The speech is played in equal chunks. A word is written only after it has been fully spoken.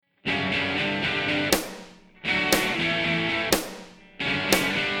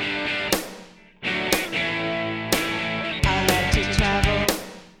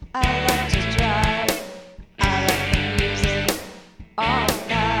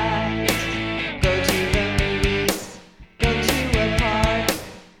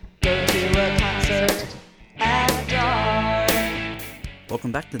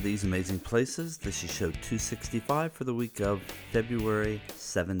Welcome back to These Amazing Places. This is show 265 for the week of February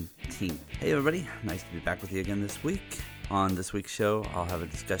 17th. Hey everybody, nice to be back with you again this week. On this week's show, I'll have a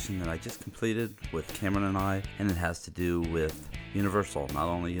discussion that I just completed with Cameron and I, and it has to do with Universal. Not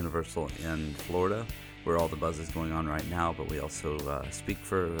only Universal in Florida, where all the buzz is going on right now, but we also speak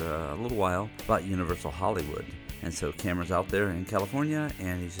for a little while about Universal Hollywood. And so Cameron's out there in California,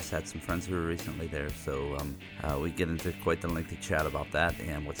 and he's just had some friends who were recently there. So we get into quite the lengthy chat about that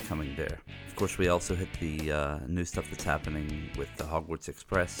and what's coming there. Of course, we also hit the new stuff that's happening with the Hogwarts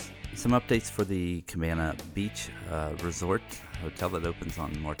Express. Some updates for the Cabana Beach Resort hotel that opens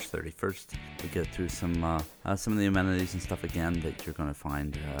on March 31st. We go through some of the amenities and stuff again that you're going to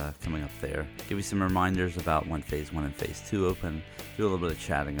find coming up there. Give you some reminders about when Phase 1 and Phase 2 open. Do a little bit of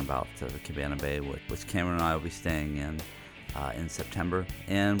chatting about the Cabana Bay, which Cameron and I will be staying in September.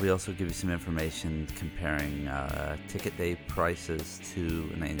 And we also give you some information comparing ticket day prices to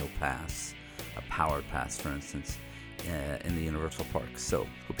an annual pass, a powered pass, for instance, in the Universal Park. So,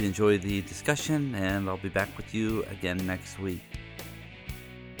 hope you enjoy the discussion, and I'll be back with you again next week.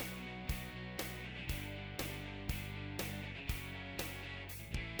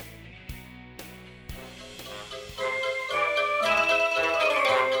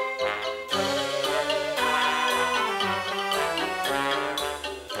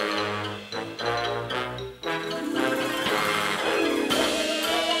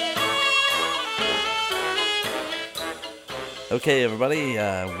 Okay, everybody,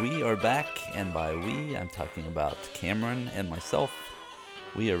 we are back, and by we, I'm talking about Cameron and myself.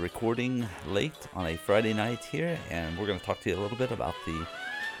 We are recording late on a Friday night here, and we're going to talk to you a little bit about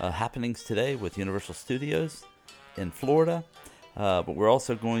the happenings today with Universal Studios in Florida. But we're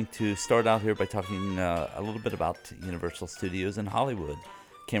also going to start out here by talking a little bit about Universal Studios in Hollywood.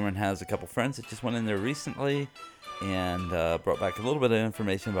 Cameron has a couple friends that just went in there recently and brought back a little bit of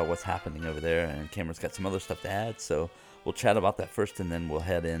information about what's happening over there, and Cameron's got some other stuff to add, so we'll chat about that first, and then we'll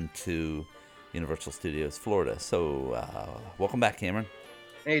head into Universal Studios Florida. So, welcome back, Cameron.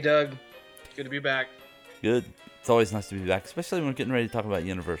 Hey, Doug. Good to be back. Good. It's always nice to be back, especially when we're getting ready to talk about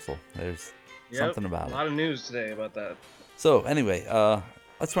Universal. There's something about it. A lot of news today about that. So, anyway,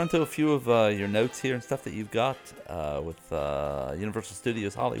 let's run through a few of your notes here and stuff that you've got with Universal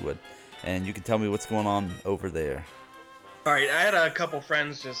Studios Hollywood, and you can tell me what's going on over there. All right, I had a couple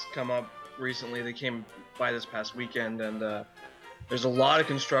friends just come up recently. They came by this past weekend, and there's a lot of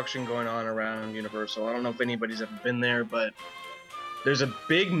construction going on around Universal. I don't know if anybody's ever been there, but there's a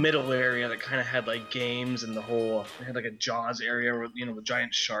big middle area that kind of had like games, and it had like a Jaws area where the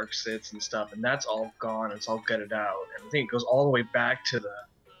giant shark sits and stuff, and that's all gone. It's all gutted out, and I think it goes all the way back to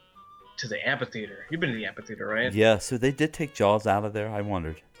the amphitheater. You've been to the amphitheater, right? Yeah, so they did take Jaws out of there. I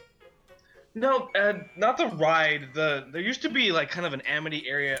wondered. No, not the ride. There used to be like kind of an Amity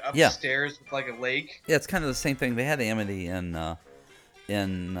area upstairs with like a lake. Yeah, it's kind of the same thing. They had Amity in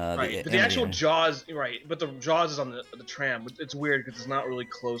right, but the actual Jaws, right? But the Jaws is on the tram. It's weird because it's not really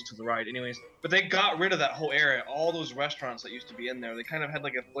close to the ride, anyways. But they got rid of that whole area. All those restaurants that used to be in there, they kind of had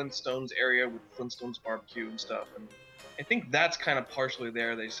like a Flintstones area with Flintstones barbecue and stuff. And I think that's kind of partially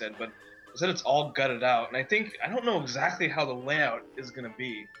there. They said, but they said it's all gutted out. And I don't know exactly how the layout is gonna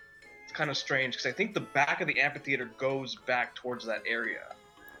be. Kind of strange because I think the back of the amphitheater goes back towards that area.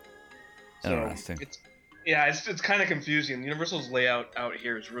 So interesting. It's kind of confusing. Universal's layout out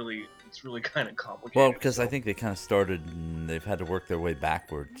here is really kind of complicated. Well, because I think they kind of started and they've had to work their way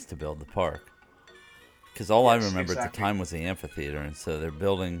backwards to build the park. Because I remember at the time was the amphitheater, and so they're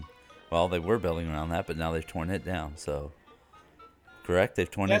building. Well, they were building around that, but now they've torn it down. So. Correct? They've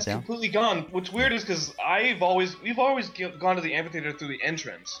torn it down? That's completely gone. What's weird is because we've always gone to the amphitheater through the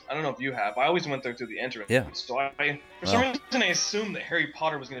entrance. I don't know if you have. I always went there through the entrance. Yeah. So for some reason I assumed that Harry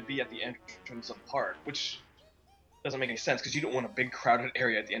Potter was going to be at the entrance of the park, which doesn't make any sense because you don't want a big crowded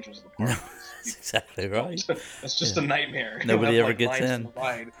area at the entrance of the park. No, that's exactly right. That's just a nightmare. Nobody ever gets in.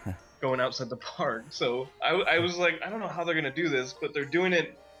 Ride going outside the park. So I was like, I don't know how they're going to do this, but they're doing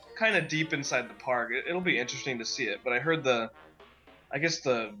it kind of deep inside the park. It'll be interesting to see it. But I heard I guess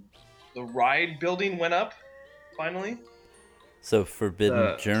the ride building went up, finally. So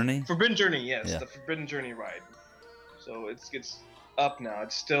Forbidden Journey? Forbidden Journey, yes. Yeah. The Forbidden Journey ride. So it's up now.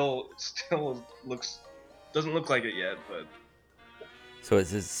 It still doesn't look like it yet, but... So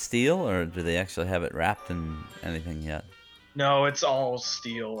is it steel, or do they actually have it wrapped in anything yet? No, it's all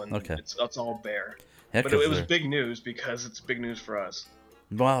steel, and okay. It's all bare. Yeah, but it was big news because it's big news for us.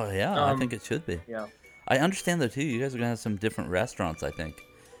 Well, yeah, I think it should be. Yeah. I understand that too. You guys are gonna have some different restaurants, I think,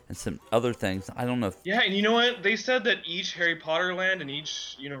 and some other things. I don't know if... Yeah, and you know what? They said that each Harry Potter land and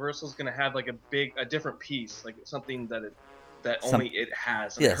each Universal is gonna have like a different piece, like something that that only it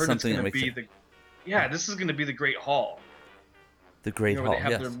has. And I heard it's going to be this is going to be the Great Hall. The Great Hall, where they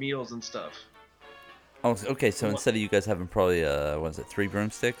have their meals and stuff. Oh, okay. So instead of you guys having probably 3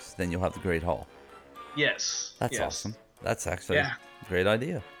 broomsticks, then you'll have the Great Hall. Yes. That's awesome. That's actually a great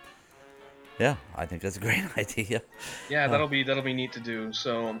idea. Yeah, I think that's a great idea. Yeah, that'll be neat to do.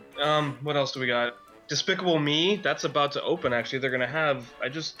 So, what else do we got? Despicable Me, that's about to open. Actually, they're gonna have. I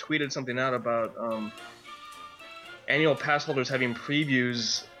just tweeted something out about annual pass holders having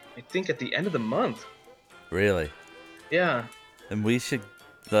previews. I think at the end of the month. Really? Yeah. And we should.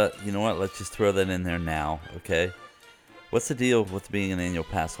 You know what? Let's just throw that in there now, okay? What's the deal with being an annual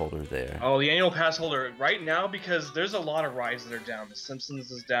pass holder there? Oh, the annual pass holder right now, because there's a lot of rides that are down. The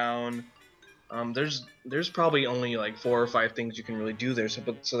Simpsons is down. There's probably only like 4 or 5 things you can really do there.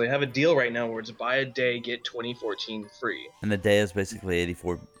 So they have a deal right now where it's buy a day, get 2014 free. And the day is basically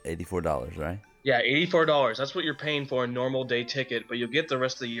 $84, right? Yeah, $84. That's what you're paying for a normal day ticket, but you'll get the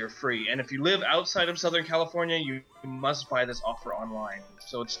rest of the year free. And if you live outside of Southern California, you must buy this offer online.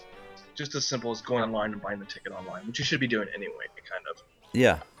 So it's just as simple as going online and buying the ticket online, which you should be doing anyway, kind of.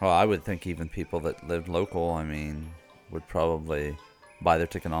 Yeah, well, I would think even people that live local, I mean, would probably buy their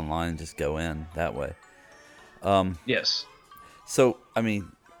ticket online and just go in that way. Yes. So, I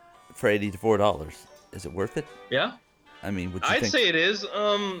mean, for $84, is it worth it? Yeah. I mean, would you I'd say it is.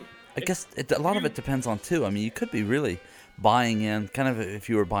 I guess a lot of it depends on, too. I mean, you could be really buying in, kind of if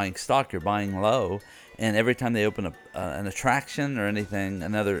you were buying stock, you're buying low, and every time they open an attraction or anything,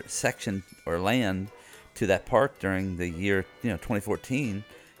 another section or land to that park during the year 2014,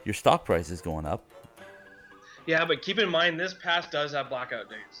 your stock price is going up. Yeah, but keep in mind, this pass does have blackout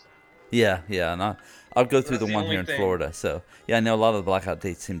dates. Yeah, and I'll go through the one here in Florida. So, yeah, I know a lot of the blackout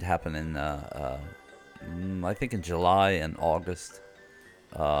dates seem to happen in, I think in July and August.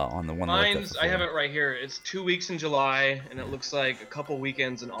 On the one. Mine's, I have it right here. It's 2 weeks in July, and it looks like a couple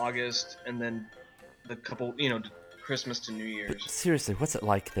weekends in August, and then the couple, Christmas to New Year's. But seriously, what's it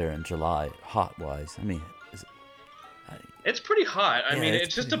like there in July, hot-wise? I mean, it's pretty hot. I mean, it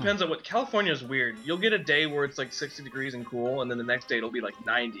just depends on what. California's weird. You'll get a day where it's like 60 degrees and cool, and then the next day it'll be like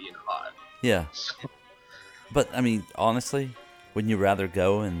 90 and hot. Yeah. But, I mean, honestly, wouldn't you rather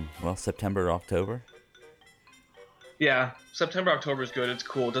go in, September or October? Yeah, September, October is good. It's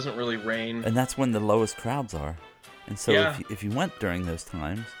cool. It doesn't really rain. And that's when the lowest crowds are. And so if you went during those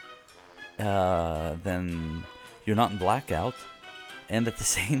times, then you're not in blackout. And at the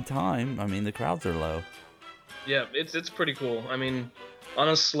same time, I mean, the crowds are low. Yeah, it's pretty cool. I mean, on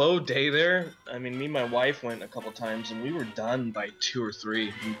a slow day there, I mean, me and my wife went a couple times, and we were done by 2 or 3.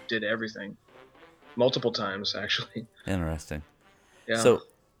 We did everything. Multiple times, actually. Interesting. Yeah. So,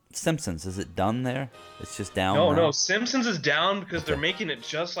 Simpsons, is it done there? It's just down now? No, Simpsons is down because they're making it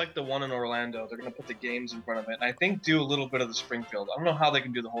just like the one in Orlando. They're going to put the games in front of it, and I think do a little bit of the Springfield. I don't know how they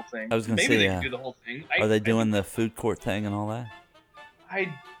can do the whole thing. I was going to say, maybe they can do the whole thing. Are they doing the food court thing and all that?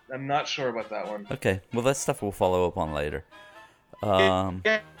 I'm not sure about that one. Okay, well, that stuff we'll follow up on later.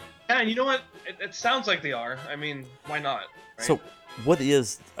 Yeah, and you know what? It sounds like they are. I mean, why not? Right? So, what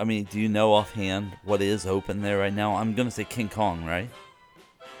is, I mean, do you know offhand what is open there right now? I'm going to say King Kong, right?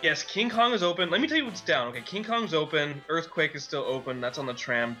 Yes, King Kong is open. Let me tell you what's down. Okay, King Kong's open. Earthquake is still open. That's on the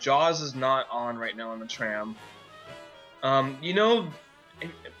tram. Jaws is not on right now on the tram.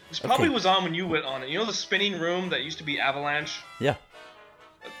 This probably was on when you went on it. You know the spinning room that used to be Avalanche? Yeah.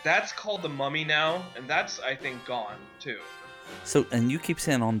 That's called the Mummy now, and that's, I think, gone, too. So, and you keep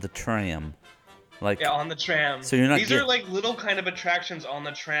saying on the tram. Yeah, on the tram. So you're not These are like little kind of attractions on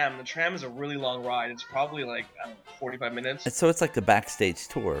the tram. The tram is a really long ride. It's probably like, 45 minutes. And so it's like the backstage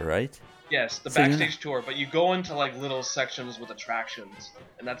tour, right? Yes, the backstage tour. But you go into like little sections with attractions.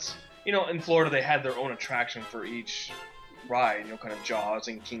 And that's, in Florida they had their own attraction for each ride. Kind of Jaws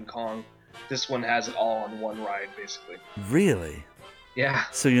and King Kong. This one has it all on one ride, basically. Really? Yeah.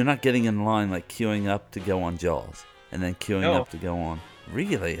 So you're not getting in line like queuing up to go on Jaws. And then queuing up to go on.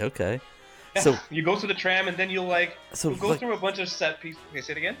 Really? Okay. Yeah, so you go through the tram and then you'll go through a bunch of set pieces. Okay,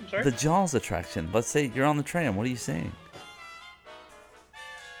 say it again. I'm sorry. The Jaws attraction. Let's say you're on the tram. What are you seeing?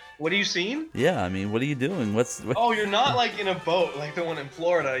 What are you seeing? Yeah, I mean, what are you doing? Oh, you're not like in a boat like the one in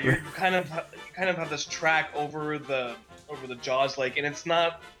Florida. You kind of have this track over the Jaws lake, and it's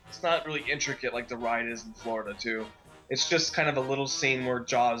not really intricate like the ride is in Florida too. It's just kind of a little scene where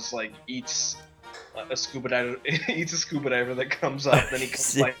Jaws eats a scuba diver that comes up, then he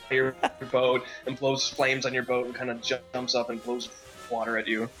comes by your boat and blows flames on your boat and kind of jumps up and blows water at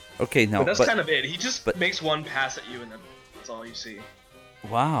you. Okay, no, but that's kind of it. He just makes one pass at you and then that's all you see.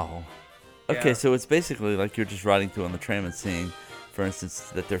 Wow. Okay, yeah. So it's basically like you're just riding through on the tram and seeing, for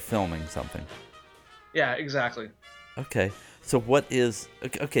instance, that they're filming something. Yeah, exactly. Okay, So what is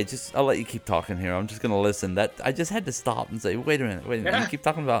okay? Just I'll let you keep talking here. I'm just gonna listen. That I just had to stop and say, wait a minute. You keep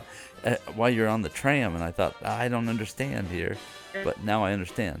talking about while you're on the tram, and I thought I don't understand here, but now I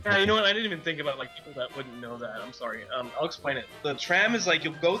understand. Yeah, you know what? I didn't even think about like people that wouldn't know that. I'm sorry. I'll explain it. The tram is like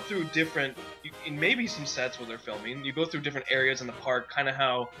you'll go through different, in maybe some sets where they're filming. You go through different areas in the park, kind of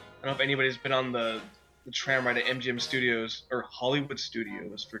how I don't know if anybody's been on the tram ride at MGM Studios or Hollywood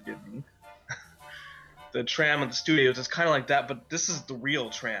Studios. Forgive me. The tram at the studios is kind of like that, but this is the real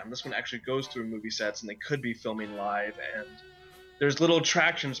tram. This one actually goes through movie sets, and they could be filming live. And there's little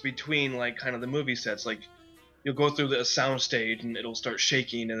attractions between, like, kind of the movie sets. Like, you'll go through the sound stage, and it'll start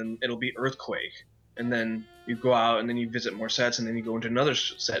shaking, and then it'll be earthquake. And then you go out, and then you visit more sets, and then you go into another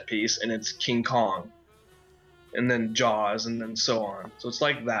set piece, and it's King Kong. And then Jaws, and then so on. So it's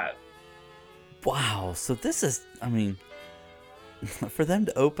like that. Wow. So this is, I mean, for them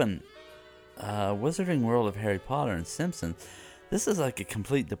to open Wizarding World of Harry Potter and Simpsons, this is like a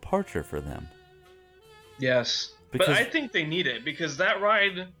complete departure for them. Yes, but I think they need it because that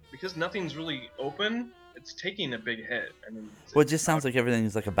ride, because nothing's really open, it's taking a big hit. I mean, well, it just sounds like everything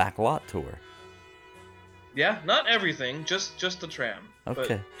is like a backlot tour. Yeah, not everything, just the tram.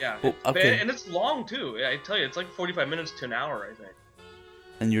 Okay. But, yeah, well, okay. And it's long too. Yeah, I tell you, it's like 45 minutes to an hour, I think.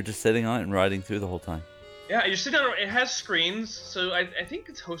 And you're just sitting on it and riding through the whole time. Yeah, you're sitting on it. It has screens, so I think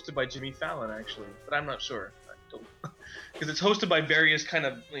it's hosted by Jimmy Fallon, actually, but I'm not sure. Because it's hosted by various kind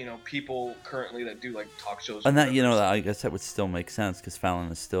of, people currently that do, like, talk shows. And that, I guess that would still make sense, because Fallon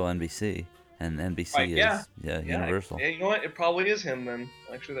is still NBC, and NBC is Universal. Yeah, you know what? It probably is him, then.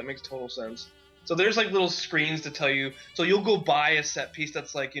 Actually, that makes total sense. So there's, like, little screens to tell you. So you'll go buy a set piece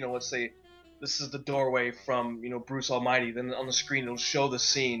that's, like, let's say, this is the doorway from, Bruce Almighty. Then on the screen, it'll show the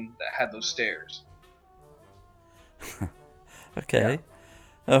scene that had those stairs. Okay.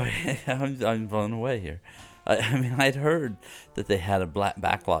 Yeah. Oh, I'm blown away here. I mean, I'd heard that they had a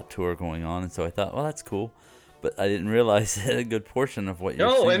backlot tour going on, and so I thought, well, that's cool. But I didn't realize that a good portion of what you're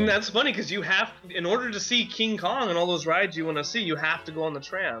seeing. No, and that's funny because you have, in order to see King Kong and all those rides you want to see, you have to go on the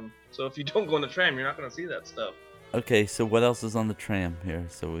tram. So if you don't go on the tram, you're not going to see that stuff. Okay, so what else is on the tram here?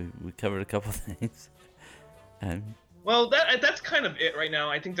 So we covered a couple things. Well, that's kind of it right now.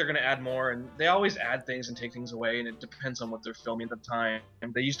 I think they're going to add more, and they always add things and take things away, and it depends on what they're filming at the time.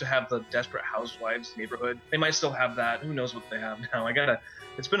 And they used to have the Desperate Housewives neighborhood. They might still have that. Who knows what they have now?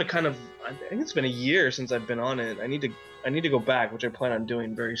 It's been I think it's been a year since I've been on it. I need to go back, which I plan on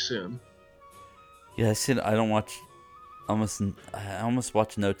doing very soon. Yeah, I don't watch I almost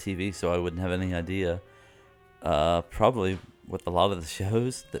watch no TV, so I wouldn't have any idea. Probably with a lot of the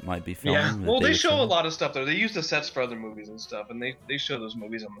shows that might be filming. Yeah, well, they show a lot of stuff there. They use the sets for other movies and stuff, and they show those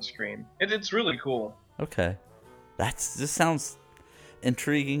movies on the screen. It's really cool. Okay. This sounds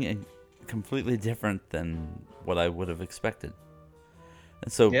intriguing and completely different than what I would have expected.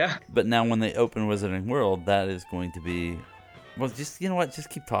 And so, yeah. But now when they open Wizarding World, that is going to be... Well, just, you know what?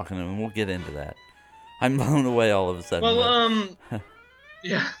 Just keep talking and we'll get into that. I'm blown away all of a sudden. Well,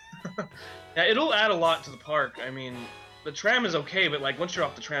 yeah. Yeah, it'll add a lot to the park. I mean, the tram is okay, but like once you're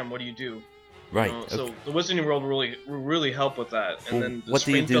off the tram, what do you do? Right. So the Wizarding World will really help with that. And well, then the what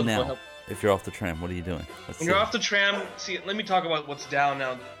do you do now? If you're off the tram, what are you doing? When you're off the tram, let me talk about what's down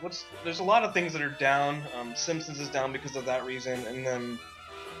now. There's a lot of things that are down. Simpsons is down because of that reason, and then,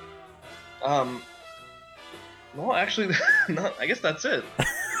 well, actually, no, I guess that's it.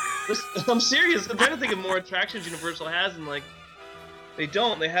 I'm serious. I'm trying to think of more attractions Universal has, and like, they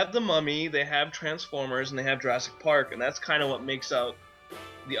don't. They have the Mummy, they have Transformers, and they have Jurassic Park, and that's kind of what makes out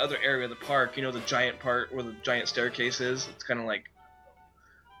the other area of the park. The giant part where the giant staircase is. It's kind of like,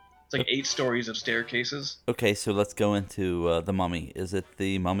 it's like 8 stories of staircases. Okay, so let's go into the Mummy. Is it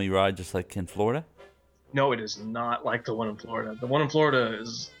the Mummy ride just like in Florida? No, it is not like the one in Florida. The one in Florida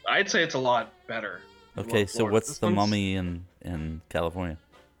is, I'd say it's a lot better. Okay, so what's the Mummy in California?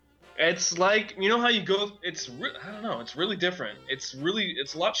 It's like, how you go, I don't know, it's really different. It's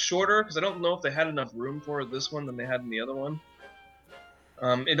a lot shorter, because I don't know if they had enough room for this one than they had in the other one.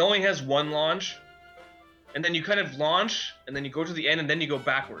 It only has one launch, and then you kind of launch, and then you go to the end, and then you go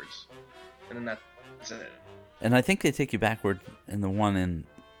backwards. And then that's it. And I think they take you backward in the one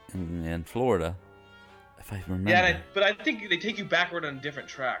in Florida, if I remember. Yeah, but I think they take you backward on a different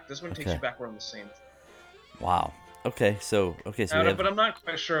track. This one takes you backward on the same track. Wow. Okay, so but I'm not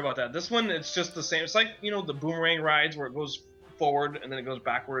quite sure about that. This one, it's just the same. It's like, the boomerang rides where it goes forward and then it goes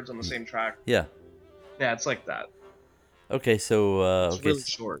backwards on the same track. Yeah. Yeah, it's like that. Okay, so it's really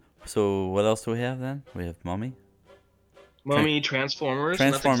short. So what else do we have then? We have Mummy, Transformers.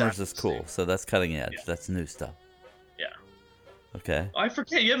 Transformers is cool. So that's cutting edge. Yeah. That's new stuff. Yeah. Okay. I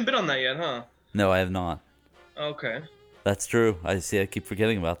forget. You haven't been on that yet, huh? No, I have not. Okay. That's true. I keep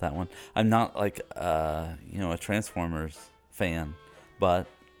forgetting about that one. I'm not like a Transformers fan, but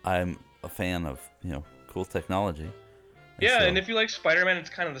I'm a fan of cool technology. Yeah, and if you like Spider-Man, it's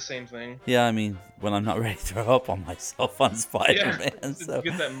kind of the same thing. Yeah, I mean, when I'm not ready to throw up on myself on Spider-Man, so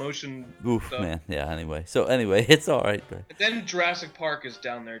get that motion. Oof, stuff. Man. Yeah. Anyway, it's all right. And then Jurassic Park is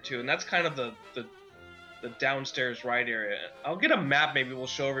down there too, and that's kind of the downstairs ride area. I'll get a map. Maybe we'll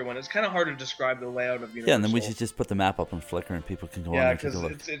show everyone. It's kind of hard to describe the layout of Universal. Yeah, and then we should just put the map up on Flickr, and people can go on there and take a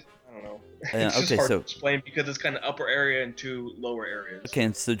look. I don't know. It's just hard to explain because it's kind of upper area and two lower areas. Okay,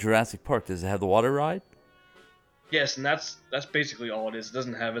 and so Jurassic Park, does it have the water ride? Yes, and that's basically all it is. It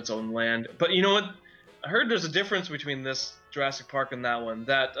doesn't have its own land. But you know what? I heard there's a difference between this Jurassic Park and that one.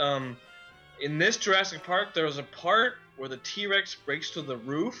 That in this Jurassic Park, there was a part where the T-Rex breaks to the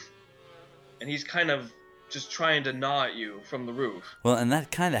roof, and he's kind of just trying to gnaw at you from the roof. Well, and that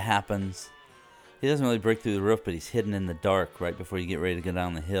kind of happens. He doesn't really break through the roof, but he's hidden in the dark right before you get ready to go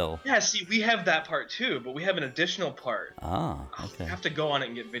down the hill. Yeah, see, we have that part too, but we have an additional part. Ah, okay. I have to go on it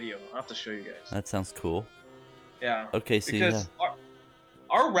and get video. I'll have to show you guys. That sounds cool. Yeah. Okay, so because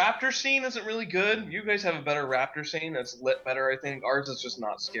our raptor scene isn't really good. You guys have a better raptor scene that's lit better, I think. Ours is just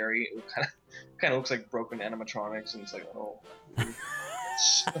not scary. It kind of looks like broken animatronics, and it's like, oh.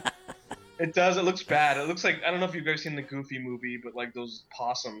 It does. It looks bad. It looks like, I don't know if you guys seen the Goofy movie, but like those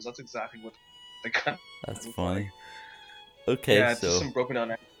possums. That's exactly what they kind of. That's funny. Okay, yeah, it's so just some broken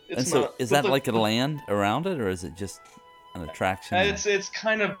down. Is that like a land around it, or is it just an attraction? It's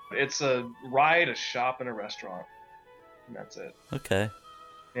kind of a ride, a shop, and a restaurant, and that's it. Okay.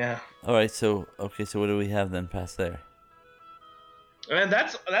 Yeah. All right. So what do we have then past there? And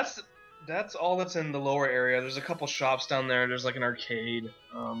that's all that's in the lower area. There's a couple shops down there. There's like an arcade.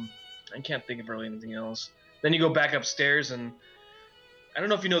 I can't think of really anything else. Then you go back upstairs, and I don't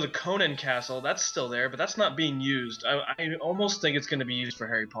know if you know the Conan Castle. That's still there, but that's not being used. I almost think it's going to be used for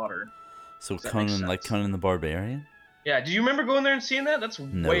Harry Potter. So Conan, like Conan the Barbarian? Yeah. Do you remember going there and seeing that? That's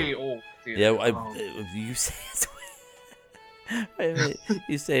way old. Dude. Yeah, you say it's wait,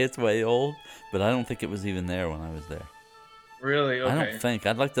 you say it's way old, but I don't think it was even there when I was there. Really? Okay. I don't think.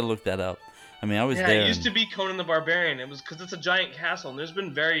 I'd like to look that up. I mean, I was there. Yeah, it used to be Conan the Barbarian. It was because it's a giant castle, and there's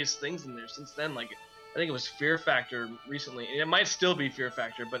been various things in there since then. Like, I think it was Fear Factor recently. It might still be Fear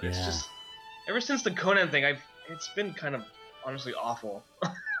Factor, but it's just ever since the Conan thing, it's been kind of honestly awful.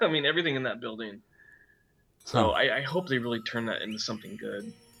 I mean, everything in that building. So I hope they really turn that into something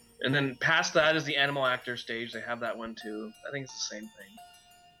good. And then past that is the Animal Actor stage. They have that one too. I think it's the same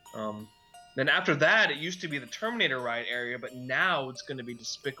thing. Then after that, it used to be the Terminator ride area, but now it's going to be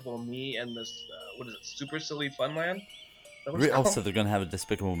Despicable Me and this, what is it, Super Silly Funland? So they're going to have a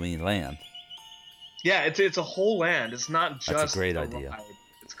Despicable Me land. Yeah, it's a whole land. It's not just That's a great idea. Ride.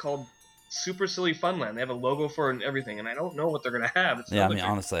 It's called Super Silly Funland. They have a logo for it and everything, and I don't know what they're going to have. Yeah, I mean,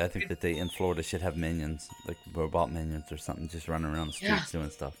 honestly, I think that they in Florida should have minions, like robot minions or something, just running around the streets doing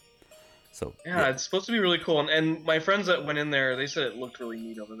stuff. So yeah, it's supposed to be really cool. And my friends that went in there, they said it looked really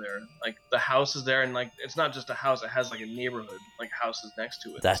neat over there. Like the house is there, and like it's not just a house; it has like a neighborhood, like houses next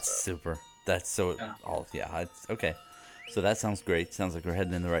to it. That's super. That's so. Yeah. Okay. So that sounds great. Sounds like we're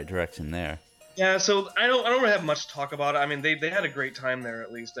heading in the right direction there. Yeah. So I don't really have much to talk about it. I mean, they had a great time there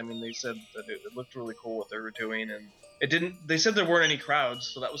at least. I mean, they said that it looked really cool what they were doing, and it didn't. They said there weren't any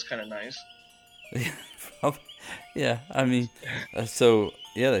crowds, so that was kind of nice. Yeah, I mean,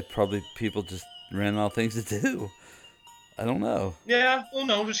 they probably people just ran out of things to do. I don't know. Yeah, well,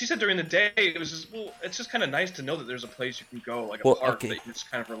 no, but she said during the day it was just it's just kind of nice to know that there's a place you can go, like a park that you can just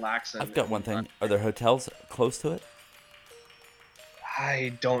kind of relax in. I've got one thing. Are there hotels close to it?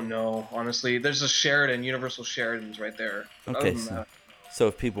 I don't know, honestly. There's a Sheraton, Universal Sheraton's right there. Okay, so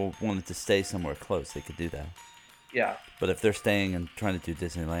if people wanted to stay somewhere close, they could do that. Yeah. But if they're staying and trying to do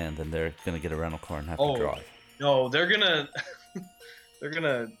Disneyland, then they're gonna get a rental car and have to drive. No, they're gonna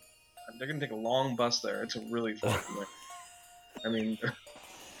take a long bus there. It's a really fun way. I mean,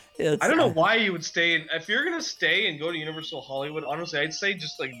 I don't know why you would stay. If you're gonna stay and go to Universal Hollywood, honestly, I'd say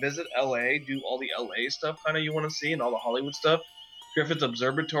just like visit LA, do all the LA stuff kind of you want to see, and all the Hollywood stuff. Griffith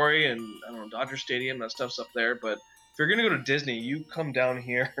Observatory and I don't know Dodger Stadium, that stuff's up there. But if you're gonna go to Disney, you come down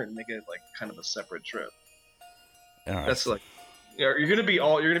here and make it like kind of a separate trip. Right. That's like you're gonna be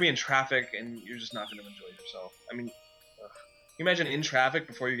in traffic and you're just not gonna enjoy yourself. I mean, can you imagine in traffic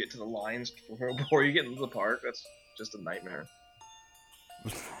before you get to the lines before you get into the park? That's just a nightmare.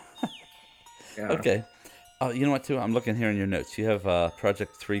 Yeah. Okay. You know what? Too, I'm looking here in your notes. You have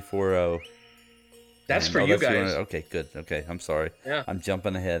Project 340. That's for you guys. Okay, good. Okay, I'm sorry. Yeah. I'm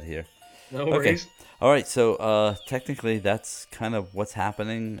jumping ahead here. No worries. Okay. All right. So technically, that's kind of what's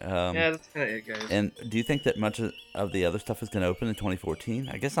happening. Yeah, that's kind of it, guys. And do you think that much of the other stuff is going to open in 2014?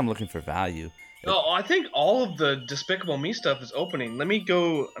 I guess I'm looking for value. No, I think all of the Despicable Me stuff is opening. Let me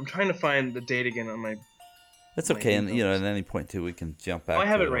go. I'm trying to find the date again on my. That's okay, and at any point too, we can jump back. I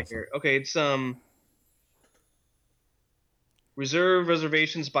have it right here. Okay, it's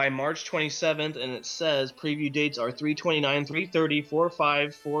reservations by March 27th, and it says preview dates are 3/29, 3/30,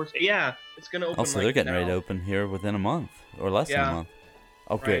 4/5, 4. Yeah, it's gonna open. Also, they're getting ready to open here within a month or less than a month.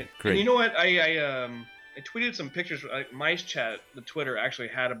 Oh, great, great. And you know what? I tweeted some pictures. Mice Chat, the Twitter, actually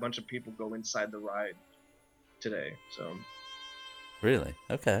had a bunch of people go inside the ride today. So. Really?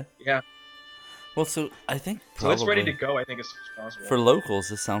 Okay. Yeah. Well, so I think so it's ready to go. I think as soon as possible. For locals,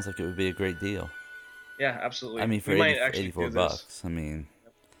 this sounds like it would be a great deal. Yeah, absolutely. I mean, for $84, I mean,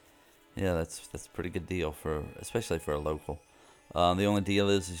 yeah, that's a pretty good deal especially for a local. The only deal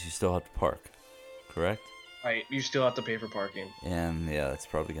is you still have to park, correct? Right, you still have to pay for parking. And yeah, it's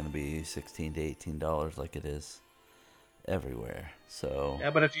probably going to be $16 to $18 like it is everywhere. So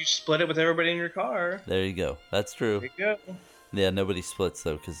yeah, but if you split it with everybody in your car, there you go. That's true. There you go. Yeah, nobody splits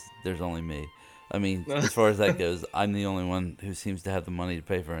though because there's only me. I mean, as far as that goes, I'm the only one who seems to have the money to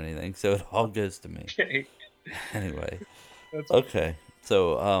pay for anything, so it all goes to me. Okay. Anyway, okay.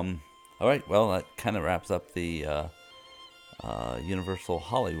 So, all right. Well, that kind of wraps up the Universal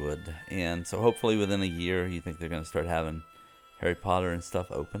Hollywood, and so hopefully within a year, you think they're going to start having Harry Potter and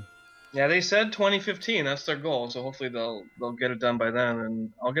stuff open? Yeah, they said 2015. That's their goal. So hopefully they'll get it done by then,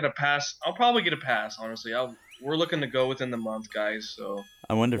 and I'll get a pass. I'll probably get a pass. Honestly, we're looking to go within the month, guys. So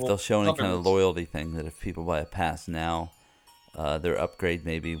I wonder if they'll show any kind of loyalty thing that if people buy a pass now, their upgrade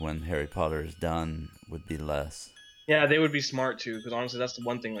maybe when Harry Potter is done would be less. Yeah, they would be smart too, because honestly, that's the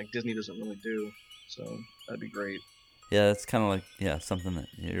one thing like Disney doesn't really do. So that'd be great. Yeah, it's kind of like something that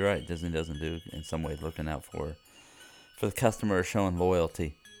you're right. Disney doesn't do in some ways, looking out for the customer, showing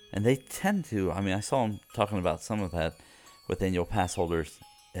loyalty, and they tend to. I mean, I saw them talking about some of that with annual pass holders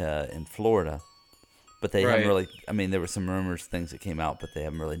in Florida. But they haven't really. I mean, there were some rumors, things that came out, but they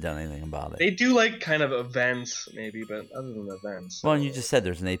haven't really done anything about it. They do like kind of events, maybe, but other than events. Well, and you just said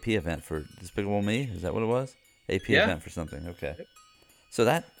there's an AP event for Despicable Me. Is that what it was? AP event for something. Okay. Yep. So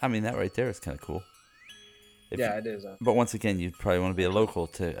that right there is kind of cool. It is. But once again, you'd probably want to be a local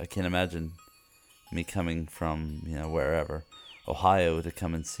I can't imagine me coming from wherever, Ohio, to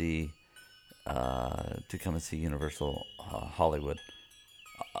come and see Universal Hollywood.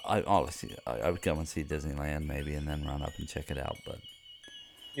 I would go and see Disneyland maybe, and then run up and check it out. But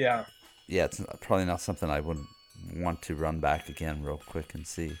yeah, it's probably not something I wouldn't want to run back again real quick and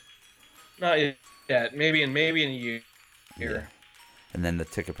see. Not yet. Maybe in a year. Yeah. And then the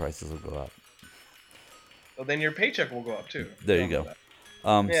ticket prices will go up. Well, then your paycheck will go up too. There you go.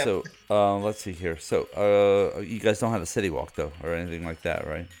 So let's see here. So you guys don't have a city walk though, or anything like that,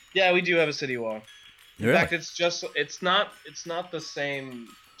 right? Yeah, we do have a city walk. In really? fact, it's not the same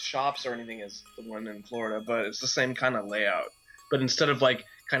shops or anything as the one in Florida, but it's the same kind of layout. But instead of like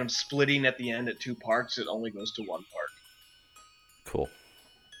kind of splitting at the end at two parks, it only goes to one park. Cool.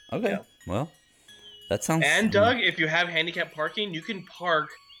 Okay. Yeah. Well, that sounds. And Doug, if you have handicap parking, you can park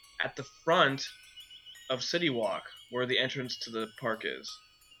at the front of City Walk, where the entrance to the park is.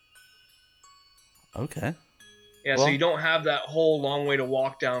 Okay. Yeah, so you don't have that whole long way to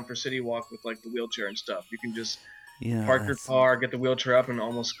walk down for City Walk with like the wheelchair and stuff. You can just park your car, get the wheelchair up, and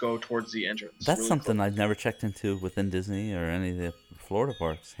almost go towards the entrance. That's really something I've never checked into within Disney or any of the Florida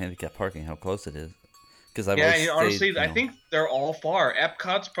parks. Handicap parking, how close it is. Because honestly, I think they're all far.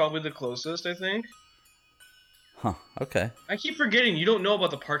 Epcot's probably the closest, I think. Huh, okay. I keep forgetting you don't know about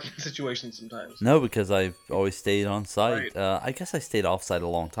the parking situation sometimes. No, because I've always stayed on site. Right. I guess I stayed off site a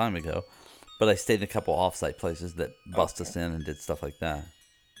long time ago, but I stayed in a couple off site places that bust us in and did stuff like that.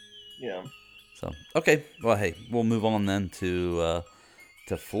 Yeah. So, okay. Well, hey, we'll move on then to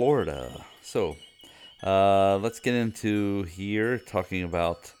Florida. So, let's get into here talking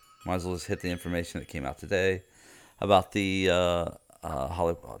about, might as well just hit the information that came out today about the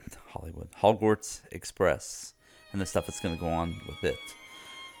Hogwarts Express and the stuff that's going to go on with it.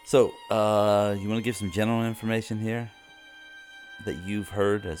 So, you want to give some general information here that you've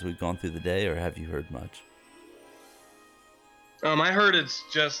heard as we've gone through the day, or have you heard much? I heard it's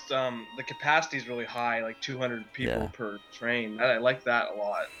just the capacity is really high, like 200 people per train. I like that a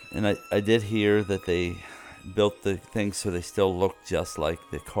lot. And I did hear that they built the things so they still look just like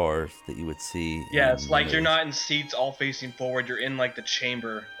the cars that you would see. Yeah, it's like you're not in seats all facing forward. You're in like the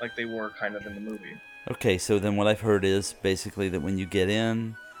chamber like they were kind of in the movie. Okay, so then what I've heard is basically that when you get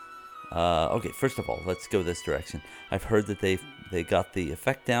in... okay, first of all, let's go this direction. I've heard that they've they got the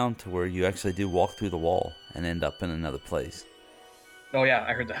effect down to where you actually do walk through the wall and end up in another place. Oh yeah,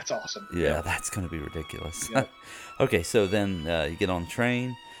 I heard that's awesome. Yeah, that's going to be ridiculous. Yep. Okay, so then you get on the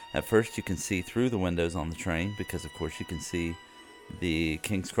train. At first, you can see through the windows on the train because, of course, you can see the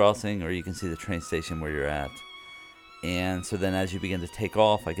King's Crossing, or you can see the train station where you're at. And so then as you begin to take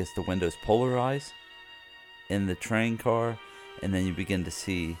off, I guess the windows polarize in the train car, and then you begin to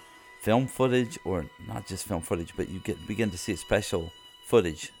see film footage, or not just film footage, but you begin to see special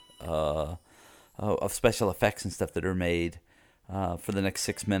footage of special effects and stuff that are made for the next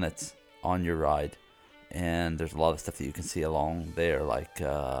 6 minutes on your ride. And there's a lot of stuff that you can see along there, like,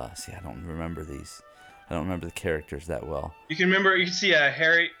 I don't remember these. I don't remember the characters that well. You can see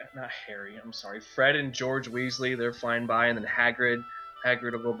Fred and George Weasley, they're flying by, and then Hagrid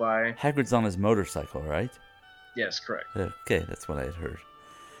will go by. Hagrid's on his motorcycle, right? Yes, correct. Okay, that's what I had heard.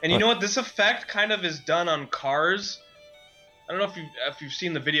 And you know what? This effect kind of is done on cars. I don't know if you've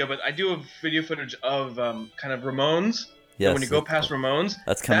seen the video, but I do have video footage of kind of Ramones. Yes, when you go past Ramones,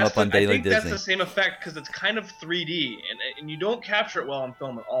 that's coming up on Daily Disney. I think that's the same effect because it's kind of 3D, and you don't capture it well on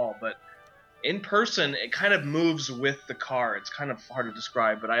film at all. But in person, it kind of moves with the car. It's kind of hard to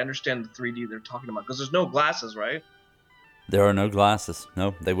describe, but I understand the 3D they're talking about because there's no glasses, right? There are no glasses.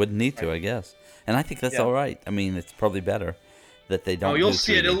 No, they wouldn't need to, I guess. And I think that's all right. I mean, it's probably better that they don't. Oh, you'll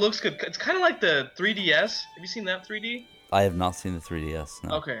see it. It looks good. It's kind of like the 3DS. Have you seen that 3D? I have not seen the 3DS.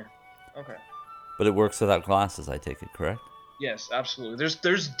 No. Okay. But it works without glasses, I take it, correct? Yes, absolutely.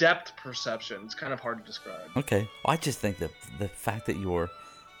 There's depth perception. It's kind of hard to describe. Okay. Well, I just think that the fact that you're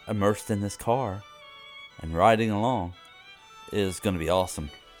immersed in this car and riding along is going to be awesome.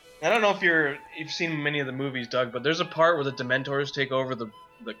 I don't know if you've seen many of the movies, Doug, but there's a part where the Dementors take over the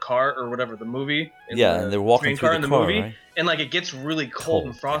car or whatever, the movie. And they're walking through the car, movie, right? And like it gets really cold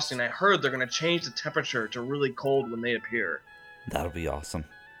and frosty. And I heard they're going to change the temperature to really cold when they appear. That'll be awesome.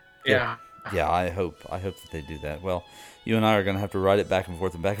 Yeah. Yeah, I hope that they do that. Well, you and I are going to have to ride it back and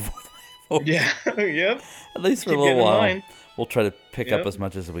forth and back and forth. Yeah, yep. At least for a little while. We'll try to pick up as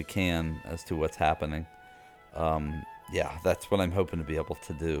much as we can as to what's happening. Yeah, that's what I'm hoping to be able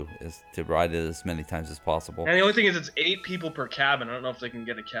to do, is to ride it as many times as possible. And the only thing is it's 8 people per cabin. I don't know if they can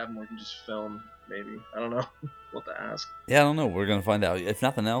get a cabin where we can just film, maybe. I don't know. We'll have to ask. Yeah, I don't know. We're going to find out. If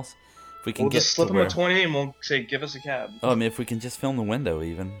nothing else, if we can we'll just slip them a 20 and we'll say, give us a cab. Oh, I mean, if we can just film the window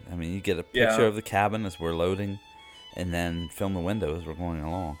even. I mean, you get a picture of the cabin as we're loading, and then film the window as we're going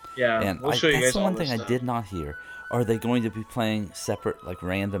along. Yeah, and we'll show you guys that's the one all thing this I did not hear. Are they going to be playing separate, like,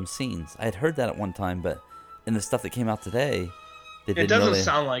 random scenes? I had heard that at one time, but in the stuff that came out today, they didn't. It doesn't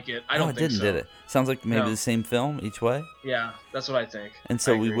sound like it. I don't think so. No, it didn't, did it? Sounds like maybe the same film each way? Yeah, that's what I think. And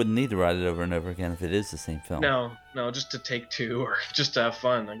so we wouldn't need to write it over and over again if it is the same film. No, just to take 2 or just to have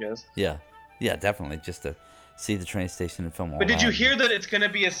fun, I guess. Yeah, definitely, just to see the train station and film all that. But did you hear that it's going to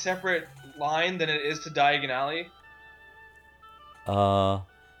be a separate line than it is to Diagon Alley?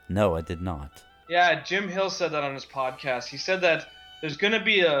 No, I did not. Yeah, Jim Hill said that on his podcast. He said that there's going to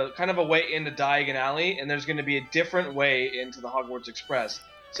be a kind of a way into Diagon Alley, and there's going to be a different way into the Hogwarts Express.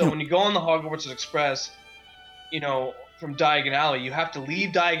 So when you go on the Hogwarts Express, from Diagon Alley, you have to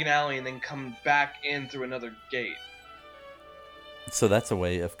leave Diagon Alley and then come back in through another gate. So that's a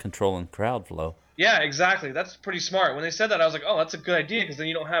way of controlling crowd flow. Yeah, exactly. That's pretty smart. When they said that, I was like, oh, that's a good idea, because then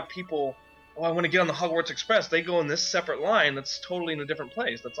you don't have people, I want to get on the Hogwarts Express. They go in this separate line that's totally in a different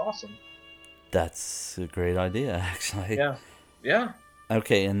place. That's awesome. That's a great idea, actually. Yeah.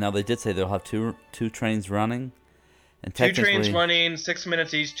 Okay, and now they did say they'll have two trains running. And 2 trains running, 6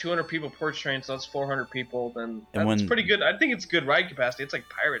 minutes each, 200 people per train, so that's 400 people. Then that's pretty good. I think it's good ride capacity. It's like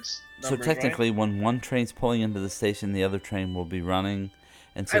Pirates numbers, so technically, right? when one train's pulling into the station, the other train will be running.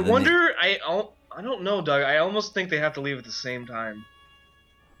 And so I don't know, Doug. I almost think they have to leave at the same time.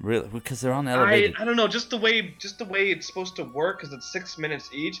 Really? Because they're on elevated. I don't know. Just the way it's supposed to work, because it's 6 minutes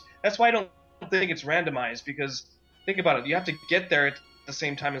each. That's why I don't think it's randomized, because think about it. You have to get there at the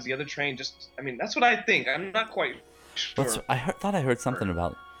same time as the other train. That's what I think. I'm not quite sure. Thought I heard something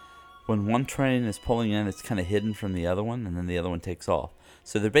about when one train is pulling in, it's kind of hidden from the other one, and then the other one takes off.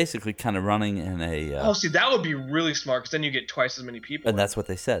 So they're basically kind of running in a... see, that would be really smart, because then you get twice as many people. And that's what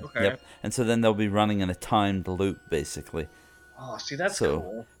they said. Okay. Yep. And so then they'll be running in a timed loop, basically. Oh, see, that's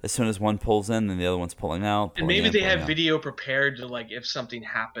cool. As soon as one pulls in, then the other one's pulling out. And maybe they have video prepared to, like, if something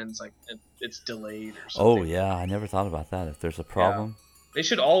happens, like, it's delayed or something. Oh, yeah, I never thought about that. If there's a problem. Yeah. They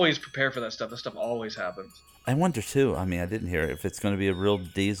should always prepare for that stuff. That stuff always happens. I wonder, too. I mean, I didn't hear it, if it's going to be a real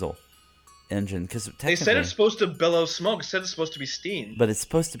diesel engine. Cause they said it's supposed to bellow smoke. It said it's supposed to be steam. But it's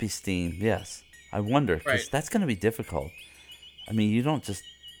supposed to be steam, yes. I wonder, because that's going to be difficult. I mean, you don't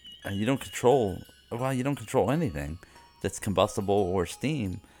control anything. that's combustible or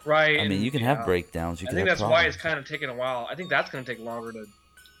steam. Right. I mean, you can have breakdowns. I think that's why it's kind of taking a while. I think that's going to take longer to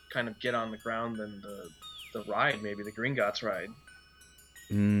kind of get on the ground than the ride, maybe the Gringotts ride.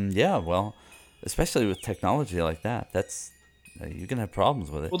 Yeah, well, especially with technology like that, that's you're gonna have problems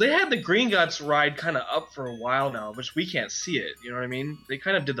with it. Well, they had the Gringotts ride kind of up for a while now, but we can't see it. You know what I mean? They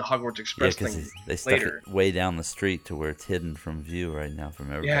kind of did the Hogwarts Express thing they stuck it way down the street to where it's hidden from view right now from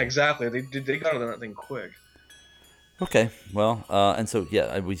everybody. Yeah, exactly. They got on that thing quick. Okay, well, and so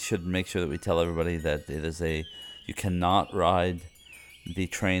we should make sure that we tell everybody that it is you cannot ride the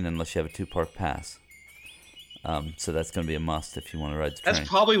train unless you have a 2-park pass. So that's going to be a must if you want to ride the train. That's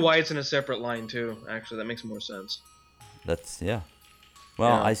probably why it's in a separate line too. Actually, that makes more sense. Well, yeah.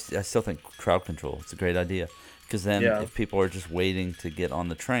 I still think crowd control. It's a great idea because then if people are just waiting to get on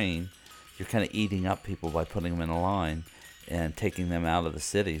the train, you're kind of eating up people by putting them in a line and taking them out of the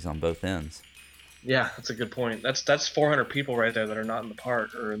cities on both ends. Yeah, that's a good point. That's 400 people right there that are not in the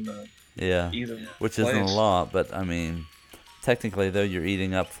park or in the either which place. Isn't a lot, but I mean, technically though, you're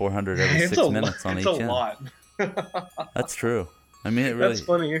eating up 400 every 6 minutes on each end. It's a lot. That's true. I mean, it really. That's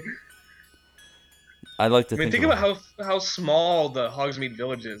funny. I like to think about how small the Hogsmeade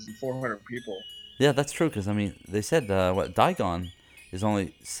Village is and 400 people. Yeah, that's true because I mean, they said Diagon is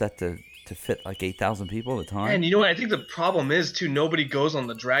only set to fit like 8,000 people at a time. And you know what? I think the problem is too. Nobody goes on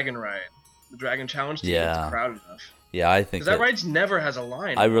the Dragon ride, the Dragon Challenge. To get crowded enough. Yeah, I think because that ride never has a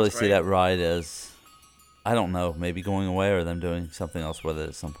line. I really see that ride as. I don't know, maybe going away or them doing something else with it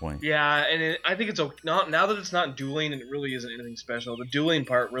at some point. Yeah, and I think it's now that it's not dueling and it really isn't anything special. The dueling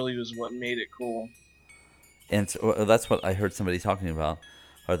part really was what made it cool. And so, that's what I heard somebody talking about.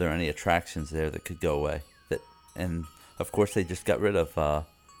 Are there any attractions there that could go away? And of course they just got rid of.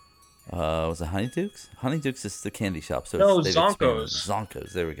 Was it Honeydukes? Honeydukes is the candy shop. So no, Zonkos.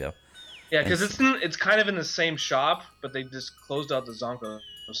 Zonkos. There we go. Yeah, because it's kind of in the same shop, but they just closed out the Zonko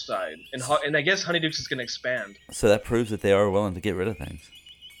side, and I guess Honeydukes is going to expand. So that proves that they are willing to get rid of things.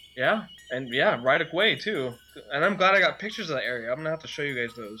 Yeah, and right away too. And I'm glad I got pictures of that area. I'm gonna have to show you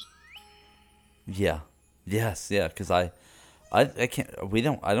guys those. Yeah, yes, yeah. Because I can't.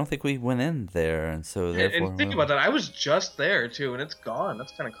 I don't think we went in there, and so therefore. And think about that. I was just there too, and it's gone.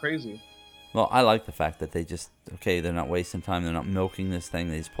 That's kind of crazy. Well, I like the fact that they just they're not wasting time. They're not milking this thing.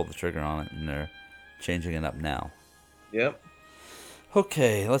 They just pull the trigger on it, and they're changing it up now. Yep.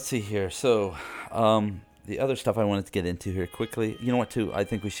 Okay, let's see here. So, the other stuff I wanted to get into here quickly. You know what, too? I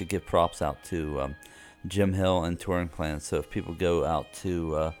think we should give props out to Jim Hill and Touring Plans. So if people go out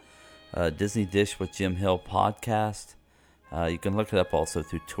to Disney Dish with Jim Hill podcast, you can look it up also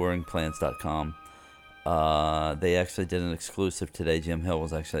through touringplans.com. They actually did an exclusive today. Jim Hill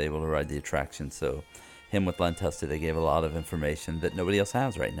was actually able to ride the attraction. So him with Len Tusti, they gave a lot of information that nobody else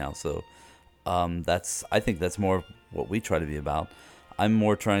has right now. So I think that's more what we try to be about. I'm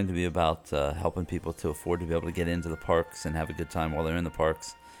more trying to be about helping people to afford to be able to get into the parks and have a good time while they're in the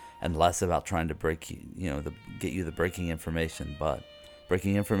parks, and less about trying to get you the breaking information. But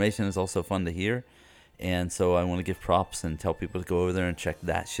breaking information is also fun to hear, and so I want to give props and tell people to go over there and check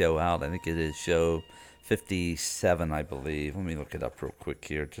that show out. I think it is show 57, I believe. Let me look it up real quick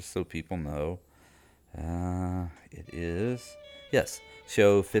here, just so people know. It is, yes,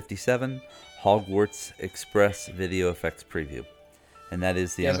 show 57, Hogwarts Express Video Effects Preview. And that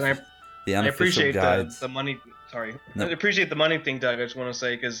is the unofficial I appreciate guides. the money. Sorry, no. I appreciate the money thing, Doug. I just want to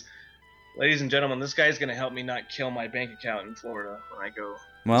say, because, ladies and gentlemen, this guy's going to help me not kill my bank account in Florida when I go.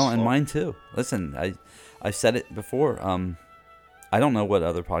 Well, and mine too. Listen, I've said it before. I don't know what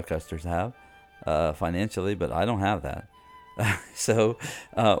other podcasters have financially, but I don't have that. So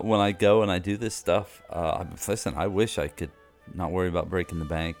when I go and I do this stuff, listen, I wish I could not worry about breaking the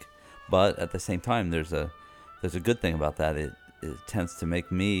bank, but at the same time, there's a good thing about that. It tends to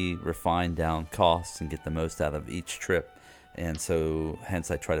make me refine down costs and get the most out of each trip. And so,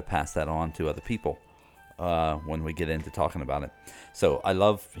 hence, I try to pass that on to other people when we get into talking about it. So, I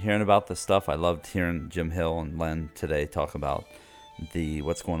love hearing about this stuff. I loved hearing Jim Hill and Len today talk about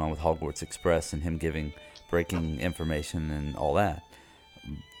what's going on with Hogwarts Express and him giving breaking information and all that.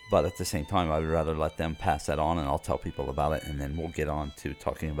 But at the same time, I would rather let them pass that on, and I'll tell people about it, and then we'll get on to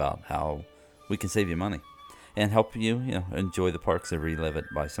talking about how we can save you money. And help you, enjoy the parks and relive it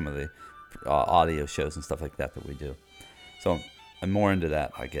by some of the audio shows and stuff like that we do. So I'm more into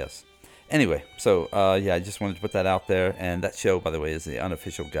that, I guess. Anyway, so I just wanted to put that out there. And that show, by the way, is the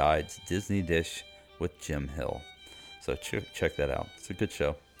unofficial guides Disney Dish with Jim Hill. So check that out. It's a good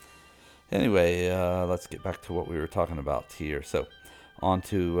show. Anyway, let's get back to what we were talking about here. So on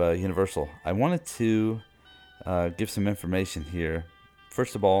to Universal. I wanted to give some information here.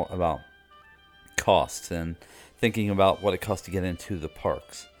 First of all, about costs and thinking about what it costs to get into the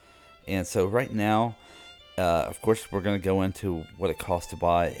parks. And so right now, of course, we're going to go into what it costs to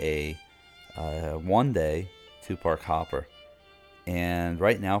buy a one-day two-park hopper. And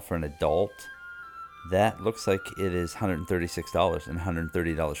right now, for an adult, that looks like it is $136 and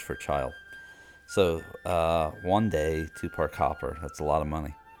 $130 for a child. So one-day two-park hopper, that's a lot of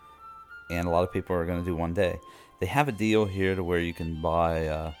money. And a lot of people are going to do one day. They have a deal here to where you can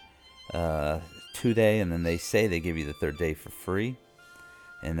buy 2-day, and then they say they give you the third day for free.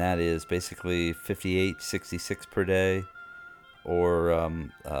 And that is basically $58.66 per day, or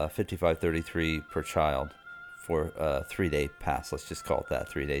 $55.33 per child for a 3-day pass. Let's just call it that,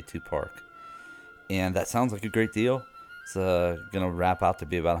 3-day two-park. And that sounds like a great deal. It's going to wrap out to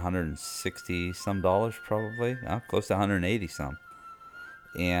be about $160 some probably, close to $180 some.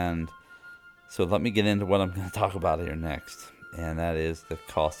 And so let me get into what I'm going to talk about here next, and that is the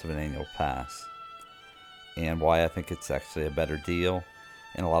cost of an annual pass, and why I think it's actually a better deal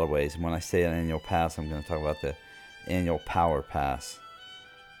in a lot of ways. And when I say an annual pass, I'm going to talk about the annual power pass.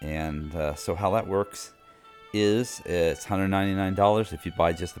 And so how that works is it's $199 if you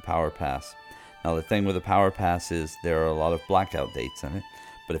buy just the power pass. Now the thing with the power pass is there are a lot of blackout dates in it,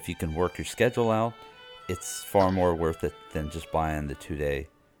 but if you can work your schedule out, it's far more worth it than just buying the two-day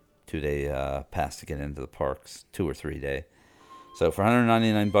pass to get into the parks, 2 or 3 day. So for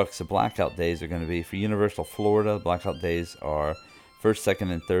 $199, the blackout days are going to be for Universal Florida. Blackout days are 1st,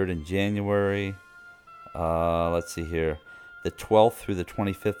 2nd, and 3rd in January. Let's see here, the 12th through the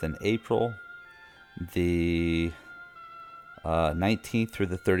 25th in April, the 19th through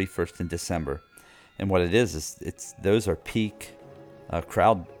the 31st in December. And what it is those are peak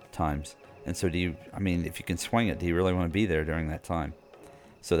crowd times. And so if you can swing it, do you really want to be there during that time?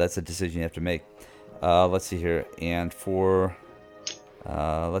 So that's a decision you have to make. Let's see here. And for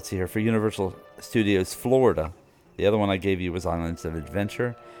Universal Studios Florida, the other one I gave you was Islands of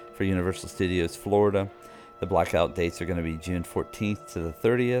Adventure. For Universal Studios Florida, the blackout dates are going to be June 14th to the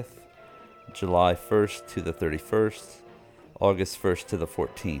 30th, July 1st to the 31st, August 1st to the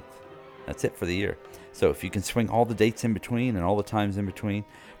 14th. That's it for the year. So if you can swing all the dates in between and all the times in between,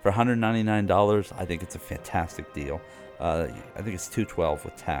 for $199, I think it's a fantastic deal. I think it's $212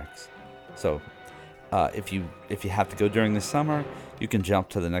 with tax. So if you have to go during the summer, you can jump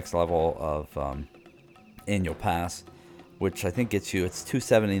to the next level of annual pass, which I think gets you, it's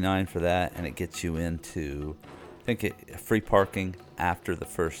 $279 for that, and it gets you into, free parking after the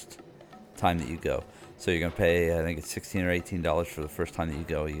first time that you go. So you're going to pay, I think it's $16 or $18 for the first time that you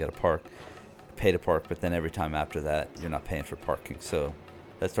go. You got to pay to park, but then every time after that, you're not paying for parking. So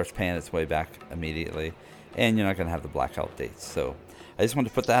that starts paying its way back immediately, and you're not going to have the blackout dates. So I just wanted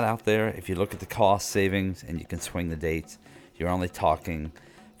to put that out there. If you look at the cost savings and you can swing the dates, you're only talking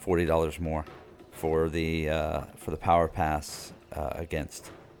 $40 more for the power pass against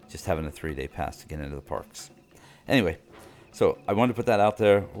just having a 3-day pass to get into the parks. Anyway, so I wanted to put that out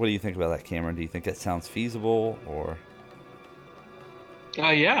there. What do you think about that, Cameron? Do you think that sounds feasible, or?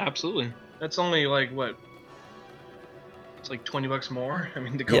 Yeah, absolutely. That's only like what? It's like $20 more. I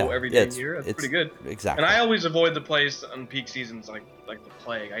mean, to go every day a year, that's pretty good. Exactly. And I always avoid the place on peak seasons, like the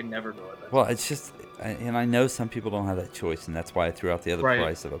plague. I never go at that. Well, it's just, and I know some people don't have that choice, and that's why I threw out the other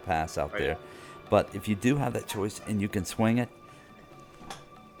price of a pass out there. But if you do have that choice and you can swing it,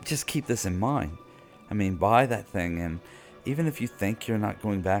 just keep this in mind. I mean, buy that thing, and even if you think you're not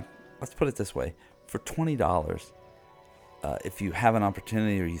going back, let's put it this way: for $20, if you have an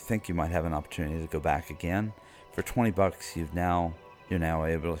opportunity, or you think you might have an opportunity to go back again, for $20, you're now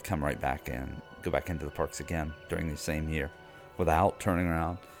able to come right back and go back into the parks again during the same year, without turning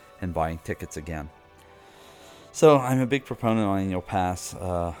around and buying tickets again. So I'm a big proponent on annual pass.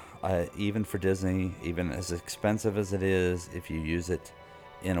 Even for Disney, even as expensive as it is, if you use it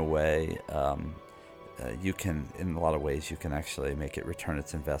in a way, you can, in a lot of ways, you can actually make it return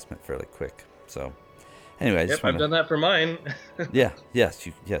its investment fairly quick. So anyway, I've done that for mine. Yes,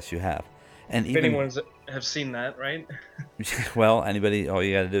 you have. And if anyone's have seen that, right? Well, all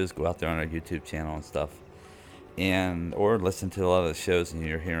you got to do is go out there on our YouTube channel and stuff, or listen to a lot of the shows, and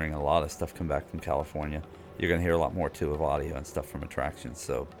you're hearing a lot of stuff come back from California. You're going to hear a lot more too of audio and stuff from attractions.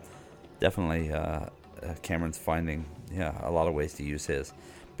 So definitely, Cameron's finding a lot of ways to use his.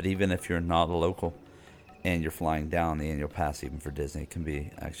 But even if you're not a local and you're flying down, the annual pass, even for Disney, can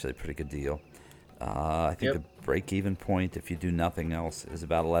be actually a pretty good deal. I think the break-even point, if you do nothing else, is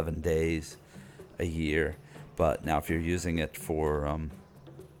about 11 days a year. But now if you're using it for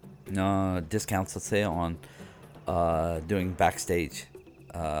discounts, let's say, on doing backstage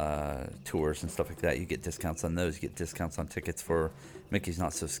tours and stuff like that, you get discounts on those. You get discounts on tickets for Mickey's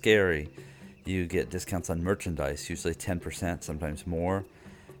Not So Scary. You get discounts on merchandise, usually 10%, sometimes more.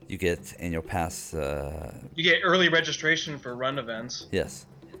 You get annual pass. You get early registration for run events. Yes.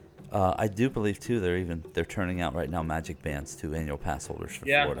 I do believe too they're turning out right now magic bands to annual pass holders for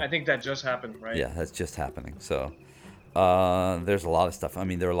Florida. Yeah, I think that just happened, right? Yeah, that's just happening. So there's a lot of stuff. I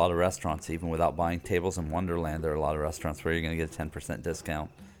mean, there are a lot of restaurants, even without buying tables in Wonderland. There are a lot of restaurants where you're going to get a 10%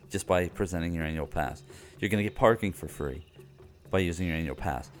 discount just by presenting your annual pass. You're going to get parking for free by using your annual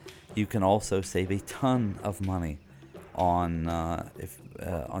pass. You can also save a ton of money on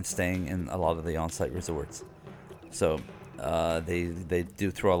staying in a lot of the on-site resorts. So they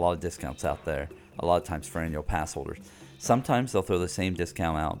do throw a lot of discounts out there, a lot of times for annual pass holders. Sometimes they'll throw the same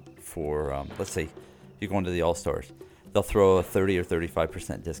discount out for, let's say, you're going to the All-Stars. They'll throw a 30 or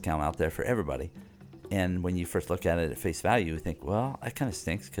 35% discount out there for everybody. And when you first look at it at face value, you think, well, that kind of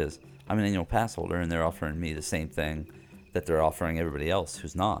stinks because I'm an annual pass holder and they're offering me the same thing that they're offering everybody else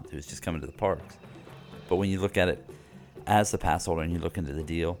who's just coming to the parks. But when you look at it as the pass holder and you look into the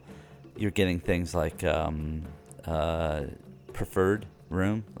deal, you're getting things like preferred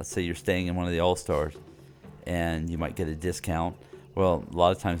room. Let's say you're staying in one of the All-Stars and you might get a discount. Well, a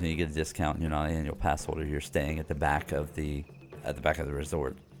lot of times when you get a discount and you're not an annual pass holder, you're staying at the back of the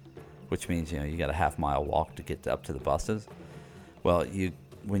resort, which means you got a half-mile walk to get up to the buses. Well,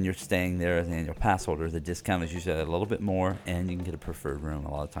 when you're staying there as an annual pass holder, the discount is usually a little bit more, and you can get a preferred room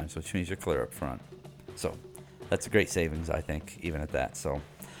a lot of times, which means you're clear up front. So that's a great savings, I think, even at that. So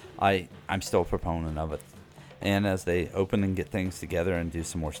I'm still a proponent of it. And as they open and get things together and do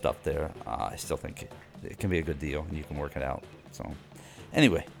some more stuff there, I still think it can be a good deal, and you can work it out. So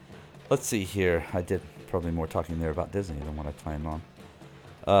anyway, let's see here. I did probably more talking there about Disney than what I planned on.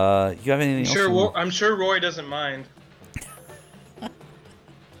 You have anything else? I'm sure Roy doesn't mind.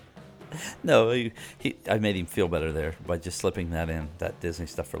 No, I made him feel better there by just slipping that Disney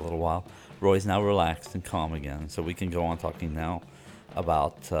stuff for a little while. Roy's now relaxed and calm again, so we can go on talking now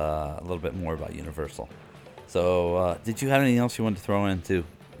about a little bit more about Universal. So, did you have anything else you wanted to throw into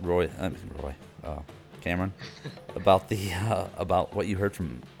Cameron, about about what you heard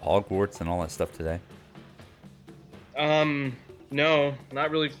from Hogwarts and all that stuff today? No,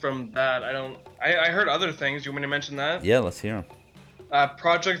 not really from that. I heard other things. You want me to mention that? Yeah, let's hear them.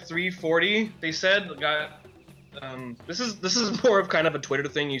 Project 340, they said, this is more of kind of a Twitter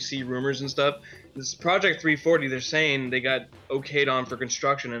thing. You see rumors and stuff. This Project 340, they're saying they got okayed on for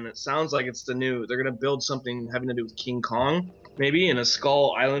construction, and it sounds like it's they're going to build something having to do with King Kong, maybe, in a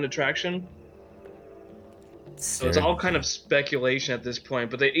Skull Island attraction. So it's all kind of speculation at this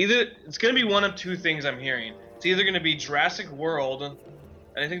point, but it's going to be one of two things I'm hearing. It's either going to be Jurassic World, and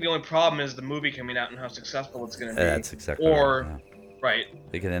I think the only problem is the movie coming out and how successful it's going to be. That's exactly right. Yeah.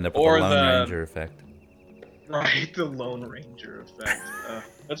 Right. They could end up with the Lone Ranger effect. Right, the Lone Ranger effect.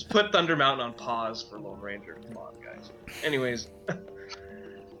 Let's put Thunder Mountain on pause for Lone Ranger. Come on, guys. Anyways.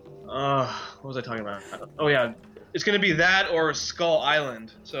 What was I talking about? Oh, yeah. It's going to be that or Skull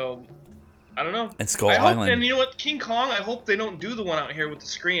Island. So, I don't know. And Skull Island. And you know what? King Kong, I hope they don't do the one out here with the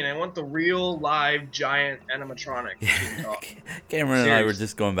screen. I want the real, live, giant animatronic King Kong. Cameron and I were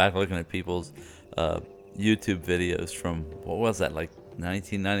just going back looking at people's YouTube videos from, what was that, like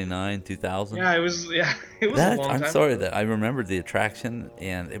 1999, 2000? Yeah, it was a long time. I'm sorry that I remembered the attraction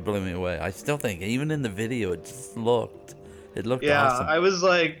and it blew me away. I still think, even in the video, it looked awesome. Yeah, I was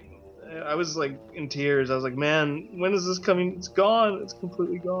like in tears. I was like, man, when is this coming? It's gone. It's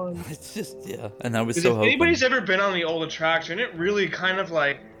completely gone. It's just, yeah. And I was so hoping. If anybody's ever been on the old attraction, it really kind of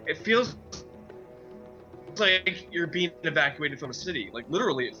like, it feels like you're being evacuated from a city. Like,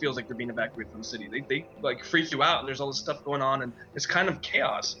 literally, it feels like you're being evacuated from a city. They like freak you out, and there's all this stuff going on, and it's kind of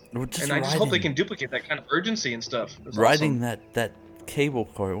chaos. And I just hope they can duplicate that kind of urgency and stuff. Riding awesome. that cable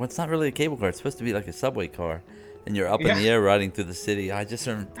car. Well, it's not really a cable car. It's supposed to be like a subway car, and you're up in the air riding through the city. I just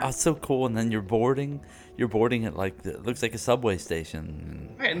remember, oh, it's so cool. And then you're boarding at like, it looks like a subway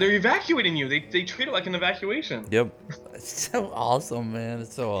station. Right, and they're evacuating you. They treat it like an evacuation. Yep. It's so awesome, man.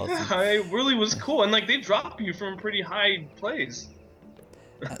 It's so awesome. Yeah, it really was cool. And like, they drop you from a pretty high place.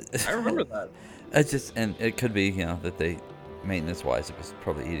 I remember that. And it could be, that they, maintenance-wise, it was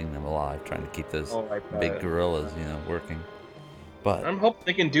probably eating them alive, trying to keep those big gorillas, working. But I'm hoping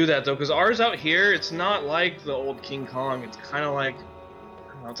they can do that, though, because ours out here, it's not like the old King Kong. It's kind of like,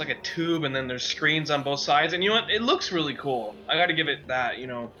 I don't know, it's like a tube, and then there's screens on both sides. And you know what? It looks really cool. I got to give it that,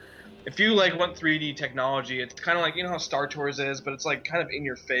 If you, want 3D technology, it's kind of like, how Star Tours is, but it's, kind of in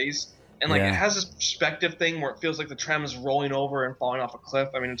your face. And, it has this perspective thing where it feels like the tram is rolling over and falling off a cliff.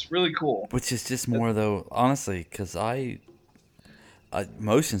 I mean, it's really cool. Which is just more, though, honestly, because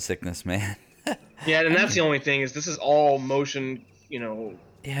motion sickness, man. Yeah, and that's the only thing, is this is all motion,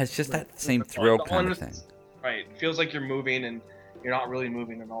 Yeah, it's just that same thrill kind of thing. Right. It feels like you're moving and you're not really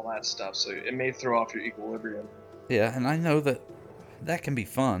moving and all that stuff. So it may throw off your equilibrium. Yeah, and I know that can be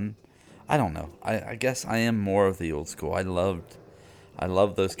fun. I don't know. I guess I am more of the old school. I love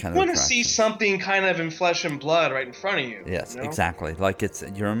those kind of. You want to see something kind of in flesh and blood right in front of you. Yes, you know? exactly. Like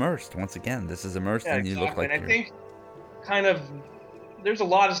you're immersed. Once again, this is immersed, and you look like. And I think, kind of, there's a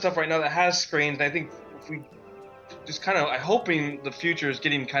lot of stuff right now that has screens. And I think if we just kind of, I'm hoping the future is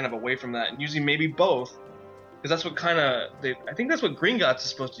getting kind of away from that and using maybe both, because that's what kind of I think that's what Green Gots is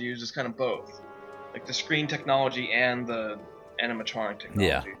supposed to use, is kind of both, like the screen technology and the animatronic technology.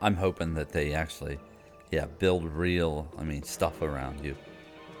 Yeah, I'm hoping that they actually, build real, stuff around you.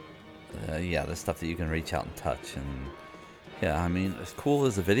 The stuff that you can reach out and touch. And as cool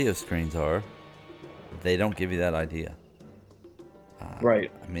as the video screens are, they don't give you that idea.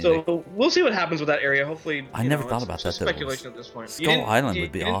 Right. We'll see what happens with that area. Hopefully, I never thought about that. Speculation at this point. Skull Island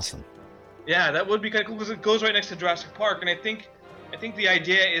would be awesome. Yeah, that would be kind of cool because it goes right next to Jurassic Park, and I think the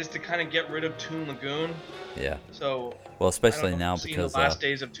idea is to kind of get rid of Toon Lagoon. Yeah. So. Well, especially now because the last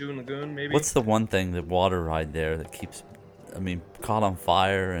days of Toon Lagoon, maybe. What's the one thing, the water ride there that keeps, caught on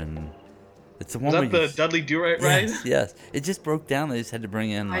fire, and it's the one. Was that the Dudley Do-Right ride? Yes. It just broke down. They just had to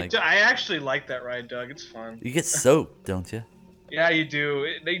bring in I actually like that ride, Doug. It's fun. You get soaked, don't you? Yeah, you do.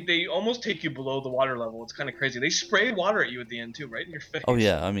 They almost take you below the water level. It's kind of crazy. They spray water at you at the end too, right in your face. Oh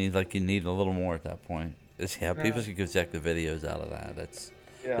yeah, you need a little more at that point. People should go check the videos out of that. It's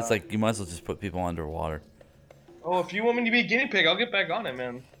like you might as well just put people underwater. Oh, if you want me to be a guinea pig, I'll get back on it,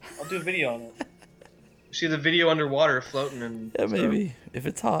 man. I'll do a video on it. See the video underwater floating and. Yeah, maybe if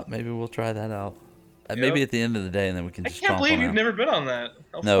it's hot, maybe we'll try that out. Maybe at the end of the day, and then we can just. I can't believe you've never been on that.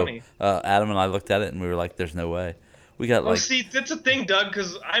 How funny. Adam and I looked at it and we were like, "There's no way." We got see, that's the thing, Doug,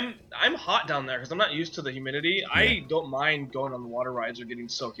 because I'm hot down there because I'm not used to the humidity. Yeah. I don't mind going on the water rides or getting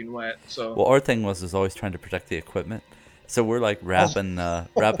soaking wet. So. Well, our thing was always trying to protect the equipment, so we're like wrapping the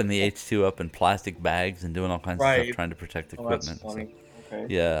H2 up in plastic bags and doing all kinds of stuff trying to protect the equipment. That's funny. Okay.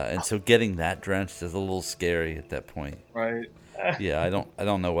 Yeah, and so getting that drenched is a little scary at that point. Right. Yeah, I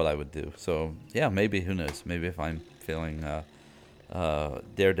don't know what I would do. So yeah, maybe, who knows? Maybe if I'm feeling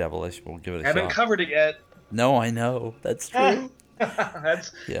daredevilish, we'll give it a shot. I haven't covered it yet. No, I know. That's true.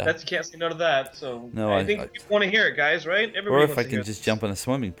 That's you can't say no to that. So no, I think people want to hear it, guys, right? Everybody or if I can just jump in a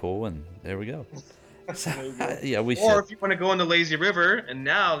swimming pool and there we go. So, yeah, we should. Or if you want to go into Lazy River, and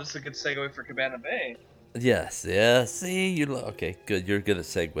now this is a good segue for Cabana Bay. Yes, yeah. See, okay, good. You're good at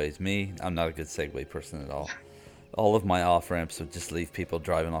segues. Me, I'm not a good segue person at all. All of my off ramps would just leave people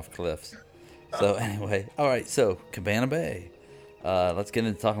driving off cliffs. So anyway, all right. So Cabana Bay. Let's get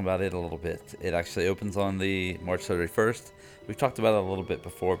into talking about it a little bit. It actually opens on the March 31st. We've talked about it a little bit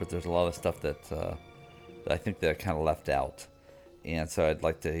before, but there's a lot of stuff that I think that I kind of left out, and so I'd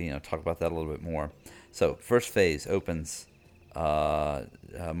like to talk about that a little bit more. So first phase opens March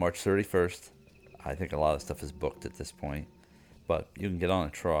 31st. I think a lot of stuff is booked at this point, but you can get on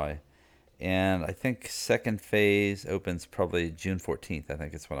and try. And I think second phase opens probably June 14th. I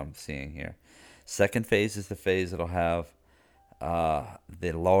think it's what I'm seeing here. Second phase is the phase that'll have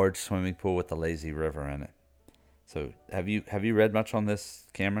the large swimming pool with the lazy river in it. So have you read much on this,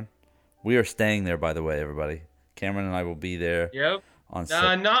 Cameron? We are staying there, by the way, everybody. Cameron and I will be there. Yep.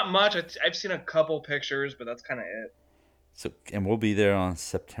 Not much. I've seen a couple pictures, but that's kind of it. So, and we'll be there on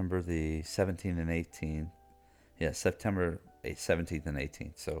September the 17th and 18th. Yeah, September 17th and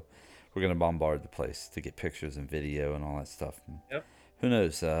 18th. So we're going to bombard the place to get pictures and video and all that stuff. Yep. Who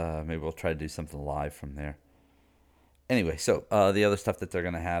knows? Maybe we'll try to do something live from there. Anyway, so the other stuff that they're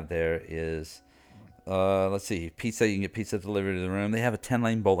going to have there is, let's see, pizza. You can get pizza delivered to the room. They have a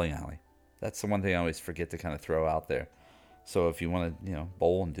 10-lane bowling alley. That's the one thing I always forget to kind of throw out there. So if you want to,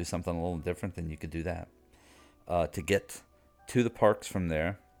 bowl and do something a little different, then you could do that. To get to the parks from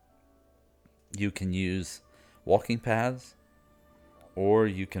there, you can use walking paths, or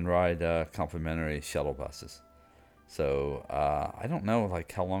you can ride complimentary shuttle buses. So I don't know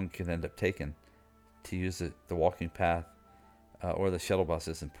how long it could end up taking to use the walking path or the shuttle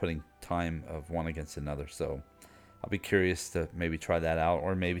buses and putting time of one against another. So I'll be curious to maybe try that out,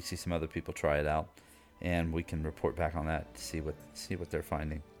 or maybe see some other people try it out, and we can report back on that to see what they're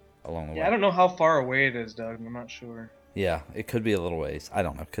finding along the way. Yeah, I don't know how far away it is, Doug. I'm not sure. Yeah, it could be a little ways. I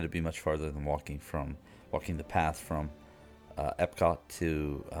don't know. Could it be much farther than walking the path from Epcot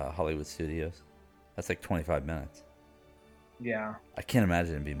to Hollywood Studios? That's like 25 minutes. Yeah. I can't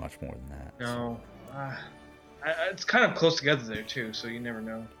imagine it'd be much more than that. No. It's kind of close together there, too, so you never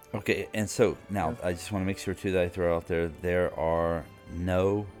know. Okay, and so now I just want to make sure, too, that I throw out there are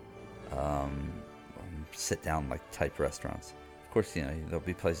no sit-down type restaurants. course, there'll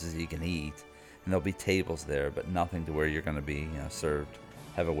be places you can eat, and there'll be tables there, but nothing to where you're going to be, served,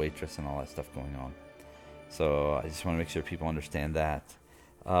 have a waitress and all that stuff going on. So I just want to make sure people understand that.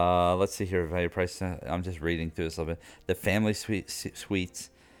 Let's see here, value price. I'm just reading through this a little bit. The family suites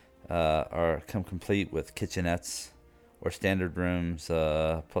come complete with kitchenettes or standard rooms,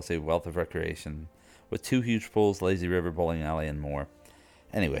 plus a wealth of recreation, with 2 huge pools, lazy river, bowling alley, and more.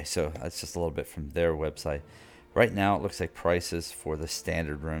 Anyway, so that's just a little bit from their website. Right now, it looks like prices for the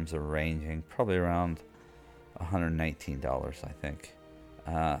standard rooms are ranging probably around $119, I think.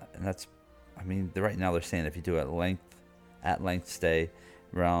 And that's, right now they're saying if you do at length stay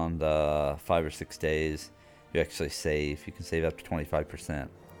around 5 or 6 days, you can save up to 25%.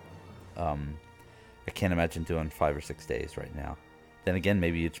 I can't imagine doing 5 or 6 days right now. Then again,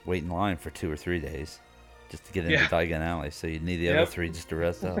 maybe you'd wait in line for 2 or 3 days just to get into Diagon Alley, so you'd need the other 3 just to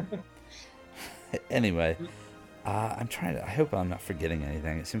rest up. Anyway, I hope I'm not forgetting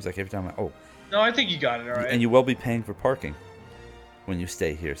anything. It seems like every time No, I think you got it all right. And you will be paying for parking when you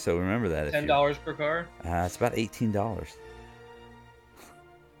stay here, so remember that. $10 per car? It's about $18.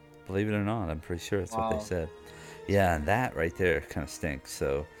 Believe it or not, I'm pretty sure that's what they said. Yeah, and that right there kind of stinks.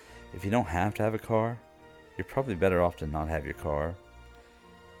 So if you don't have to have a car, you're probably better off to not have your car.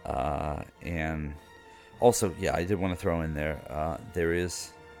 And also, I did want to throw in there, there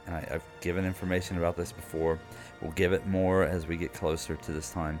is, and I've given information about this before, we'll give it more as we get closer to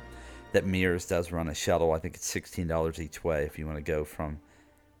this time, that Mears does run a shuttle. I think it's $16 each way if you want to go from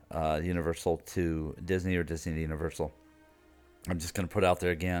Universal to Disney or Disney to Universal. I'm just going to put out there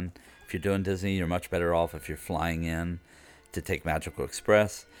again, if you're doing Disney, you're much better off if you're flying in to take Magical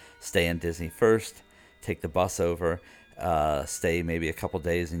Express, stay in Disney first, take the bus over, stay maybe a couple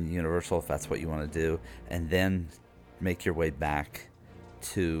days in Universal if that's what you want to do, and then make your way back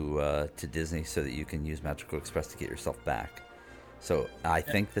to Disney so that you can use Magical Express to get yourself back. So I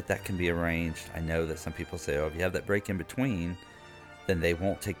think that can be arranged. I know that some people say, if you have that break in between, then they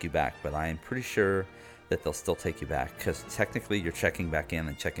won't take you back, but I am pretty sure that they'll still take you back, because technically you're checking back in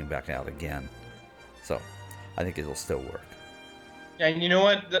and checking back out again. So I think it'll still work. Yeah, and you know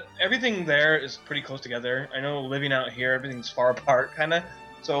what? Everything there is pretty close together. I know living out here, everything's far apart, kind of.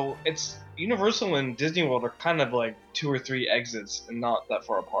 So it's Universal and Disney World are kind of like 2 or 3 exits and not that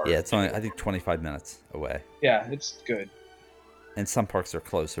far apart. Yeah, it's only, I think, 25 minutes away. Yeah, it's good. And some parks are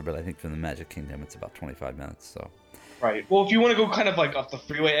closer, but I think from the Magic Kingdom it's about 25 minutes. So. Right. Well, if you want to go kind of like off the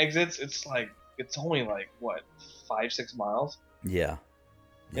freeway exits, it's only like what, 5-6 miles. Yeah.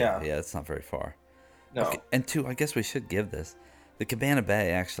 Yeah, it's not very far. No. Okay. And 2, I guess we should give this. The Cabana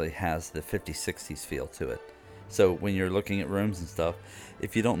Bay actually has the 50s, 60s feel to it. So when you're looking at rooms and stuff,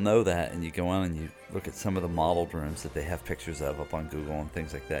 if you don't know that and you go on and you look at some of the modeled rooms that they have pictures of up on Google and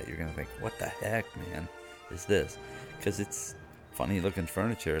things like that, you're going to think, what the heck, man, is this? Because it's funny looking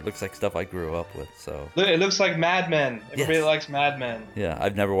furniture. It looks like stuff I grew up with. So it looks like Mad Men. Everybody likes Mad Men. Yeah,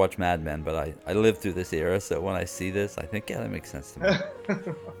 I've never watched Mad Men, but I lived through this era, so when I see this, I think, that makes sense to me.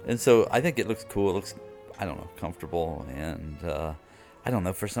 And so I think it looks cool. It looks, I don't know, comfortable, and I don't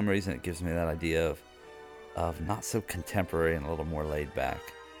know, for some reason it gives me that idea of not so contemporary and a little more laid back.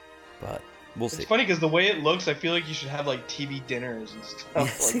 But we'll see. It's funny because the way it looks, I feel like you should have like TV dinners and stuff.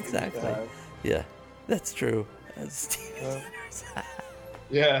 Yes, like exactly. Yeah, that's true. That's TV dinners.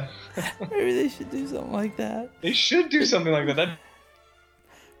 Yeah. Maybe they should do something like that. They should do something like that.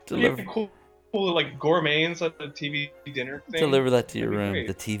 That'd be cool, like gourmet inside the TV dinner thing. Deliver that to your room,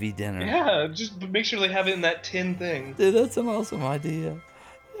 the TV dinner. Yeah, just make sure they have it in that tin thing. Dude, that's an awesome idea.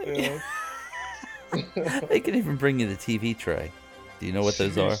 Yeah. They can even bring you the TV tray. Do you know what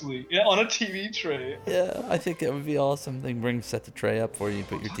those are? Yeah, on a TV tray. Yeah, I think that would be awesome. They can set the tray up for you,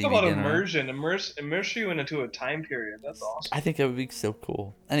 put your TV Talk about dinner immersion. Immerse you into a time period. That's awesome. I think that would be so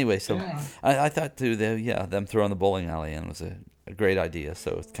cool. Anyway, so I thought too that them throwing the bowling alley in was a great idea.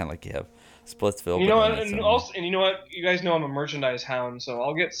 So it's kind of like you have Splitsville. You know what? And you know what? You guys know I'm a merchandise hound, so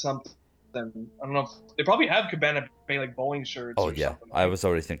I'll get something. I don't know. They probably have Cabana Bay like bowling shirts. Oh yeah, I was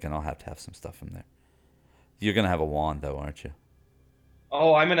already thinking I'll have to have some stuff from there. You're gonna have a wand though, aren't you?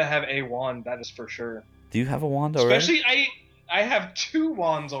 Oh, I'm gonna have a wand. That is for sure. Do you have a wand already? Especially, I have 2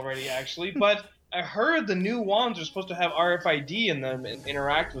 wands already actually, but I heard the new wands are supposed to have RFID in them and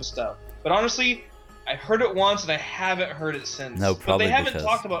interact with stuff. But honestly, I heard it once and I haven't heard it since. No, probably But they haven't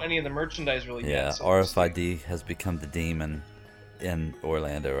talked about any of the merchandise really yet. Yeah, so RFID has become the demon in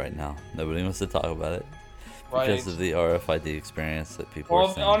Orlando right now. Nobody wants to talk about it because of the RFID experience that people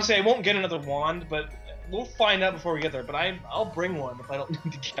are saying. Honestly, I won't get another wand, but we'll find out before we get there. But I'll bring one if I don't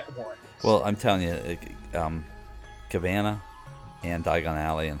need to get one. Well, I'm telling you, Cabana and Diagon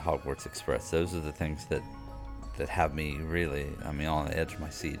Alley and Hogwarts Express, those are the things that that have me really, on the edge of my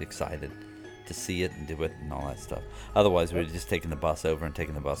seat, excited to see it and do it and all that stuff. Otherwise, we'd just taken the bus over and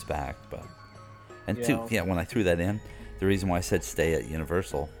taking the bus back. When I threw that in, the reason why I said stay at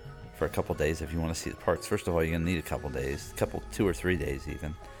Universal for a couple days if you want to see the parks. First of all, you're gonna need a couple days, 2 or 3 days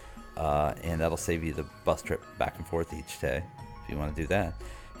even, and that'll save you the bus trip back and forth each day if you want to do that,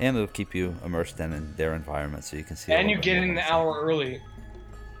 and it'll keep you immersed in their environment so you can see. And you get in an hour early.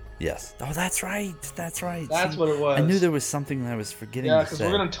 Yes. Oh, that's right. That's what it was. I knew there was something that I was forgetting to say. Yeah, because we're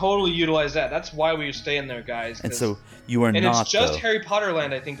going to totally utilize that. That's why we were staying there, guys. And so you are not, and it's just Harry Potter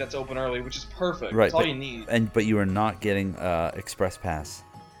Land, I think, that's open early, which is perfect. Right, that's all you need. But you are not getting Express Pass.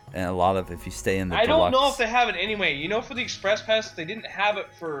 And a lot of, if you stay in the I deluxe... don't know if they have it anyway. You know, for the Express Pass, they didn't have it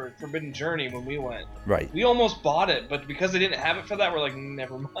for Forbidden Journey when we went. Right. We almost bought it, but because they didn't have it for that, we're like,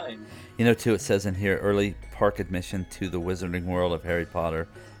 never mind. You know, too, it says in here, early park admission to the Wizarding World of Harry Potter,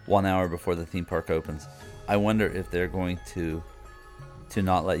 1 hour before the theme park opens. I wonder if they're going to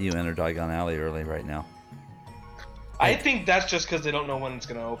not let you enter Diagon Alley early right now. I think that's just because they don't know when it's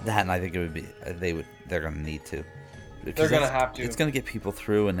going to open. That, and I think it would be, they're going to need to. They're going to have to. It's going to get people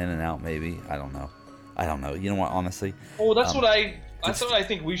through and in and out, maybe. I don't know. You know what, honestly? Well, that's what I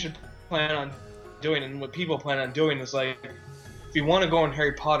think we should plan on doing, and what people plan on doing is, like, if you want to go in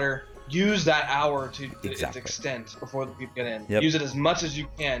Harry Potter, use that hour to its extent before the people get in. Yep. Use it as much as you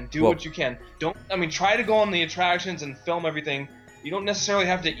can. Do what you can. Try to go on the attractions and film everything. You don't necessarily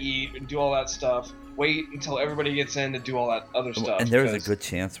have to eat and do all that stuff. Wait until everybody gets in to do all that other stuff. And there's a good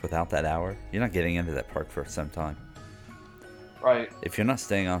chance without that hour, you're not getting into that park for some time. Right. If you're not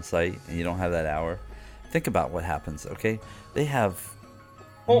staying on site and you don't have that hour, think about what happens, okay? They have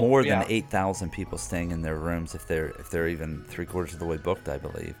more than 8,000 people staying in their rooms if they're even 3/4 of the way booked, I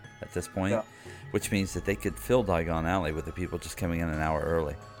believe, at this point. Yeah. Which means that they could fill Diagon Alley with the people just coming in an hour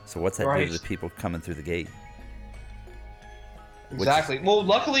early. So what's that do to the people coming through the gate? Exactly. Well,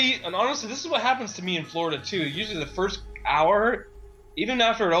 luckily, and honestly, this is what happens to me in Florida, too. Usually the first hour, even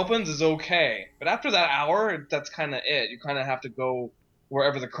after it opens, is okay. But after that hour, that's kind of it. You kind of have to go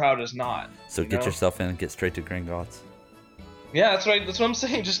wherever the crowd is not. So get yourself in and get straight to Gringotts. Yeah, that's right. That's what I'm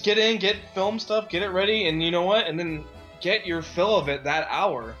saying. Just get in, film stuff, get it ready, and you know what? And then get your fill of it that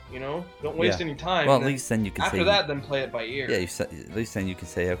hour, Don't waste any time. Well, at least then you can after that, then play it by ear. Yeah, at least then you can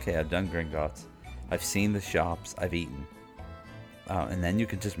say, okay, I've done Gringotts. I've seen the shops. I've eaten. And then you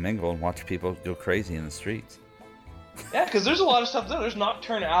can just mingle and watch people go crazy in the streets. Yeah, because there's a lot of stuff there. There's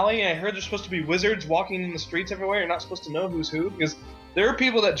Nocturne Alley, and I heard there's supposed to be wizards walking in the streets everywhere. You're not supposed to know who's who, because there are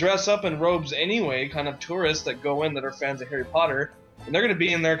people that dress up in robes anyway, kind of tourists that go in that are fans of Harry Potter, and they're going to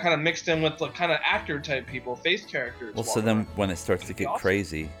be in there kind of mixed in with the kind of actor-type people, face characters. Well, so then when it starts to get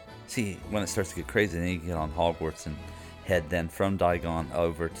crazy, then you get on Hogwarts and head then from Diagon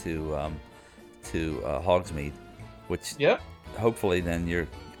over to Hogsmeade, which... Yep. Hopefully then you're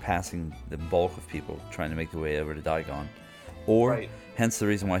passing the bulk of people trying to make their way over to Diagon. Or, hence the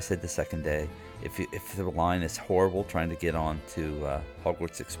reason why I said the second day, if the line is horrible trying to get on to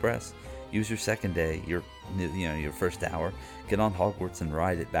Hogwarts Express, use your second day, your first hour, get on Hogwarts and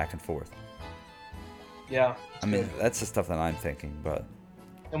ride it back and forth. Yeah. That's the stuff that I'm thinking, but...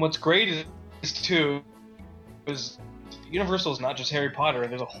 And what's great is Universal is not just Harry Potter.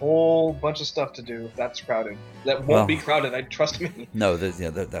 There's a whole bunch of stuff to do. That's crowded. That won't be crowded. Trust me. No,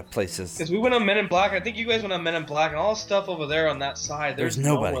 that place is. Because we went on Men in Black. I think you guys went on Men in Black, and all the stuff over there on that side. There's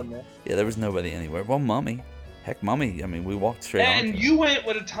nobody. No one there. Yeah, there was nobody anywhere. Well, Mummy. Heck, Mummy. We walked straight on. And you went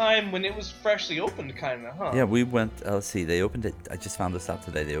at a time when it was freshly opened, kind of, huh? Yeah, we went. Let's see. They opened it. I just found this out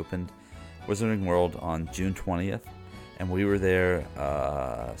today. They opened Wizarding World on June 20th, and we were there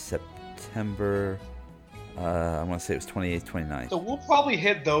September. I want to say it was 28th, 29th. So we'll probably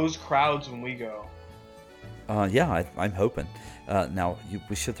hit those crowds when we go. Yeah, I'm hoping. Now,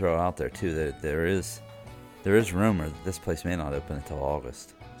 we should throw out there, too, that there is rumor that this place may not open until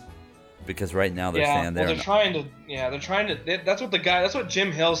August. Because right now they're saying they're trying to... That's what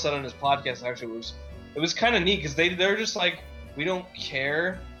Jim Hill said on his podcast, actually. It was kind of neat, because they're just like, we don't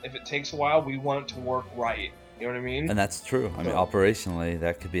care if it takes a while, we want it to work right. You know what I mean? And that's true. Operationally,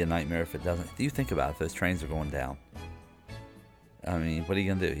 that could be a nightmare if it doesn't. Do you think about it, if those trains are going down? What are you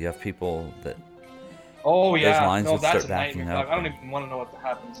going to do? You have people that... Oh, yeah. Those lines would that's start backing up. up. I don't even want to know what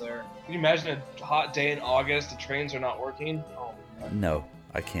happens there. Can you imagine a hot day in August, the trains are not working? Oh, man. No,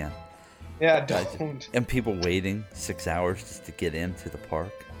 I can't. Yeah, don't. And people waiting 6 hours just to get into the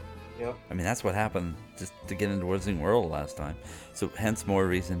park. Yep. That's what happened just to get into Wizarding World last time. So, hence more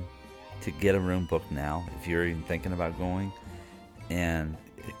reason to get a room booked now if you're even thinking about going, and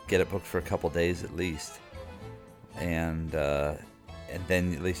get it booked for a couple days at least, and and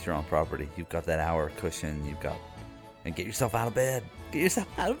then at least you're on property. You've got that hour cushion. And get yourself out of bed. Get yourself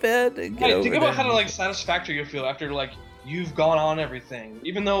out of bed and get over Think there. about how like satisfactory you feel after like you've gone on everything.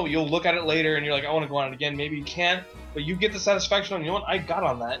 Even though you'll look at it later and you're like, I want to go on it again. Maybe you can't, but you get the satisfaction on, you know what, I got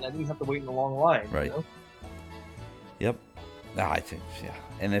on that and I didn't have to wait in a long line. Right. You know? Yep. I think, yeah.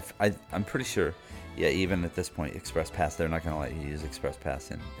 And if I'm pretty sure, yeah, even at this point, Express Pass, they're not going to let you use Express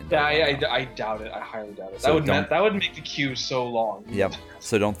Pass in yeah, I doubt it. I highly doubt it. So that would make the queue so long. Yep.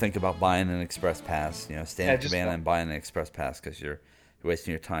 So don't think about buying an Express Pass. Stay in Cabana and buying an Express Pass because you're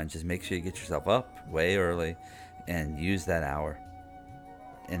wasting your time. Just make sure you get yourself up way early and use that hour.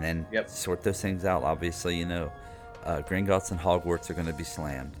 And then sort those things out. Obviously, Gringotts and Hogwarts are going to be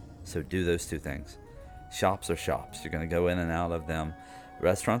slammed. So do those two things. Shops are shops. You're going to go in and out of them.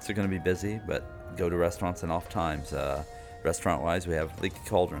 Restaurants are going to be busy, but go to restaurants in off times. Restaurant-wise, we have Leaky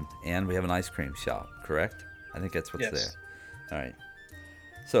Cauldron, and we have an ice cream shop, correct? I think that's what's there. All right.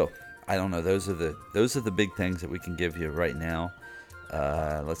 So, I don't know. Those are the big things that we can give you right now.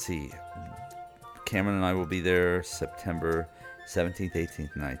 Let's see. Cameron and I will be there September 17th,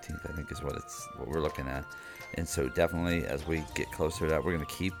 18th, 19th, I think is what we're looking at. And so definitely as we get closer to that, we're going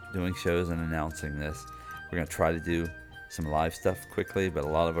to keep doing shows and announcing this. We're going to try to do some live stuff quickly, but a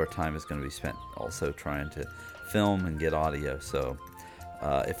lot of our time is going to be spent also trying to film and get audio. So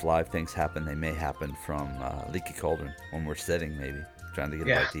if live things happen, they may happen from Leaky Cauldron when we're sitting, maybe trying to get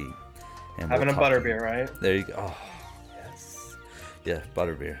a bite to eat. And having a butterbeer, right? There you go. Oh, yes. Yeah,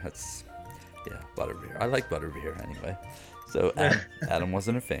 butterbeer. Butterbeer. I like butterbeer anyway. So Adam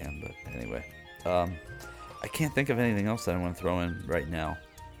wasn't a fan, but anyway. I can't think of anything else that I want to throw in right now.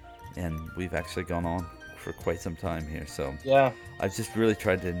 And we've actually gone on for quite some time here. So yeah, I've just really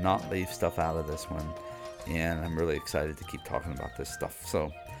tried to not leave stuff out of this one. And I'm really excited to keep talking about this stuff.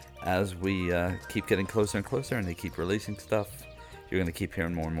 So as we keep getting closer and closer and they keep releasing stuff, you're going to keep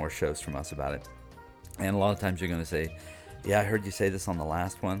hearing more and more shows from us about it. And a lot of times you're going to say, yeah, I heard you say this on the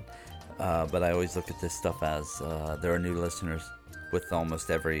last one. But I always look at this stuff as there are new listeners with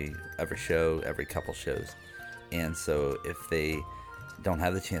almost every show, every couple shows. And so if they don't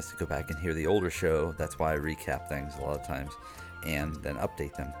have the chance to go back and hear the older show, that's why I recap things a lot of times and then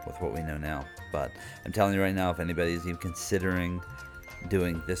update them with what we know now. But I'm telling you right now, if anybody's even considering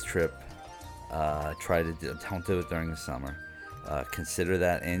doing this trip, don't do it during the summer. Consider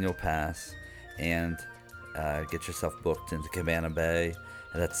that annual pass and get yourself booked into Cabana Bay.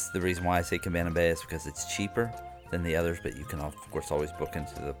 And that's the reason why I say Cabana Bay is because it's cheaper than the others, but you can of course always book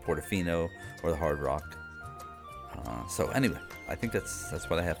into the Portofino or the Hard Rock. So anyway, I think that's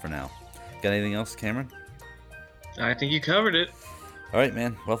what I have for now. Got anything else, Cameron? I think you covered it. All right,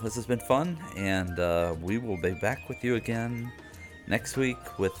 man. Well, this has been fun, and we will be back with you again next week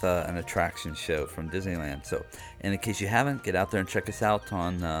with an attraction show from Disneyland. So, and in case you haven't, get out there and check us out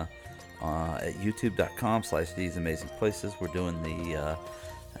on at youtube.com/These Amazing Places. We're doing the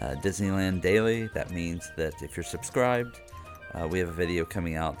Disneyland Daily. That means that if you're subscribed, we have a video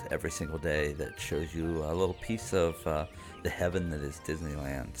coming out every single day that shows you a little piece of the heaven that is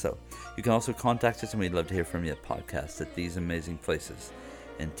Disneyland. So you can also contact us, and we'd love to hear from you at podcasts at These Amazing Places.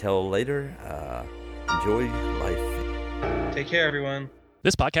 Until later, enjoy life. Take care, everyone.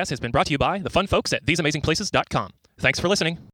 This podcast has been brought to you by the fun folks at theseamazingplaces.com. Thanks for listening.